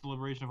wants the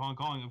liberation of Hong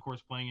Kong, of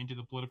course playing into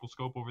the political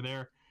scope over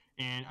there.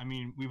 And I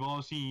mean, we've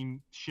all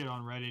seen shit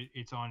on Reddit.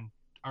 It's on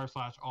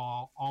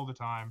r/all the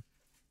time.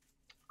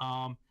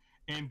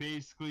 And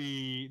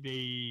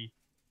basically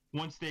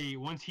once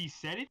he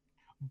said it,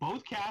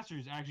 both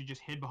casters actually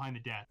just hid behind the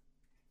desk.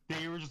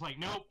 They were just like,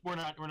 nope, we're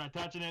not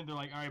touching it. They're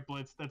like, all right,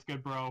 Blitz, that's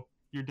good, bro,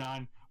 you're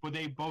done. But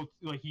they both,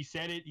 like, he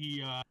said it.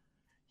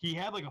 He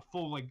had like a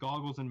full like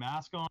goggles and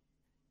mask on,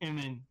 and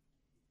then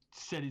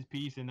said his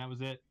piece, and that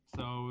was it.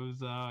 So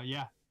it was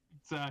yeah,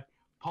 it's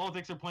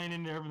politics are playing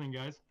into everything,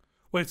 guys.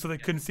 Wait, so they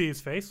couldn't see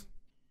his face?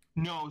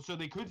 No, so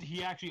they could.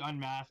 He actually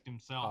unmasked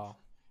himself,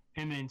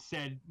 and then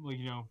said, like,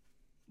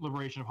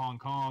 liberation of Hong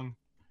Kong,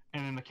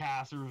 and then the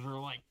casters are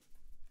like,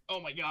 oh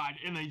my god,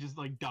 and they just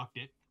like ducked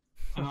it,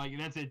 and like,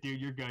 that's it,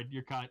 dude, you're good,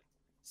 you're cut.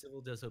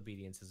 Civil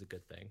disobedience is a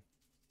good thing.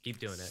 Keep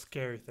doing it.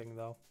 Scary thing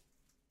though.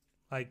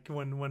 Like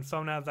when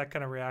someone has that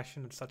kind of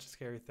reaction, it's such a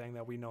scary thing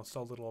that we know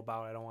so little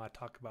about. I don't want to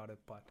talk about it,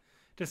 but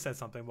it just says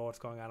something about what's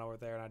going on over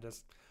there, and I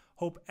just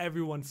hope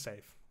everyone's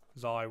safe.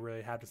 Is all I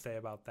really had to say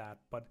about that.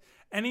 But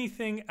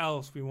anything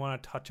else we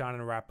want to touch on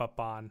and wrap up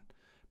on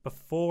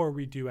before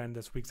we do end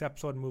this week's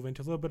episode and move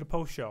into a little bit of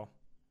post show?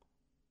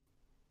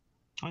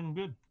 I'm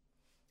good.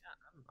 Yeah,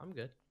 I'm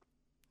good.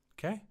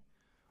 Okay.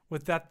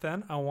 With that,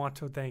 then, I want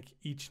to thank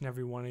each and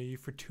every one of you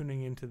for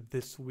tuning into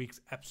this week's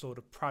episode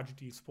of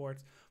Project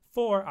Esports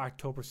for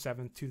October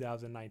 7th,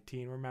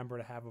 2019. Remember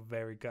to have a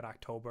very good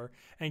October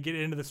and get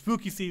into the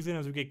spooky season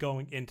as we get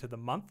going into the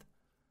month.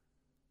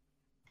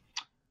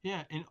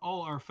 Yeah, and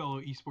all our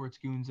fellow esports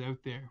goons out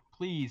there,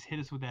 please hit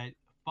us with that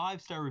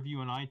 5-star review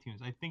on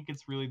iTunes. I think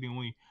it's really the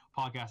only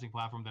podcasting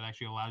platform that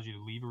actually allows you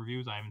to leave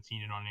reviews. I haven't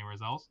seen it on anywhere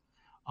else.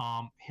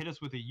 Hit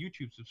us with a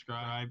YouTube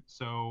subscribe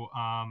so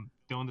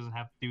Dylan doesn't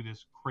have to do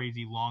this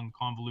crazy, long,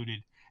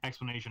 convoluted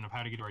explanation of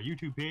how to get to our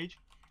YouTube page.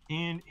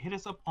 And hit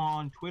us up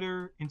on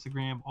Twitter,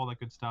 Instagram, all that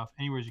good stuff.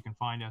 Anywhere you can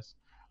find us.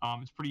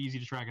 It's pretty easy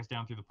to track us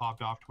down through the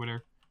Popped Off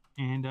Twitter.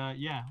 And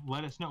yeah,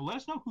 let us know. Let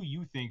us know who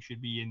you think should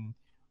be in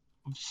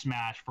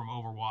Smash from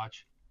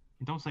Overwatch.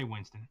 And don't say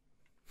Winston.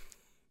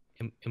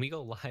 And we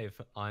go live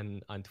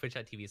on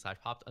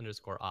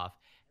twitch.tv/popped_off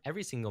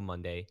every single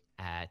Monday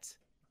at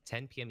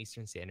 10 p.m.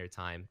 Eastern Standard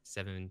Time,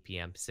 7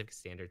 p.m. Pacific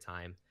Standard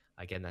Time.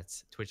 Again,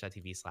 that's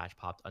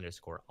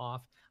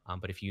twitch.tv/popped_off.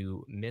 But if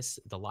you miss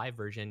the live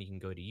version, you can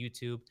go to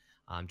YouTube.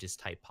 Just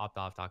type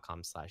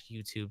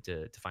poppedoff.com/YouTube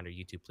to find our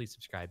YouTube. Please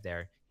subscribe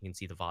there. You can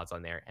see the VODs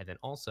on there. And then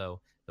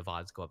also the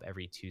VODs go up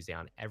every Tuesday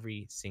on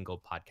every single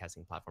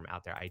podcasting platform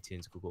out there: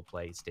 iTunes, Google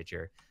Play,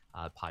 Stitcher,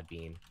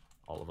 Podbean,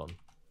 all of them.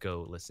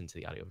 Go listen to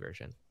the audio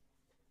version.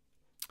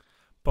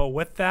 But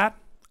with that,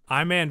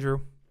 I'm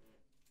Andrew.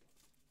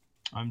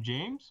 I'm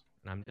James.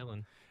 And I'm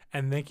Dylan.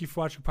 And thank you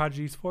for watching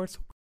Project Esports.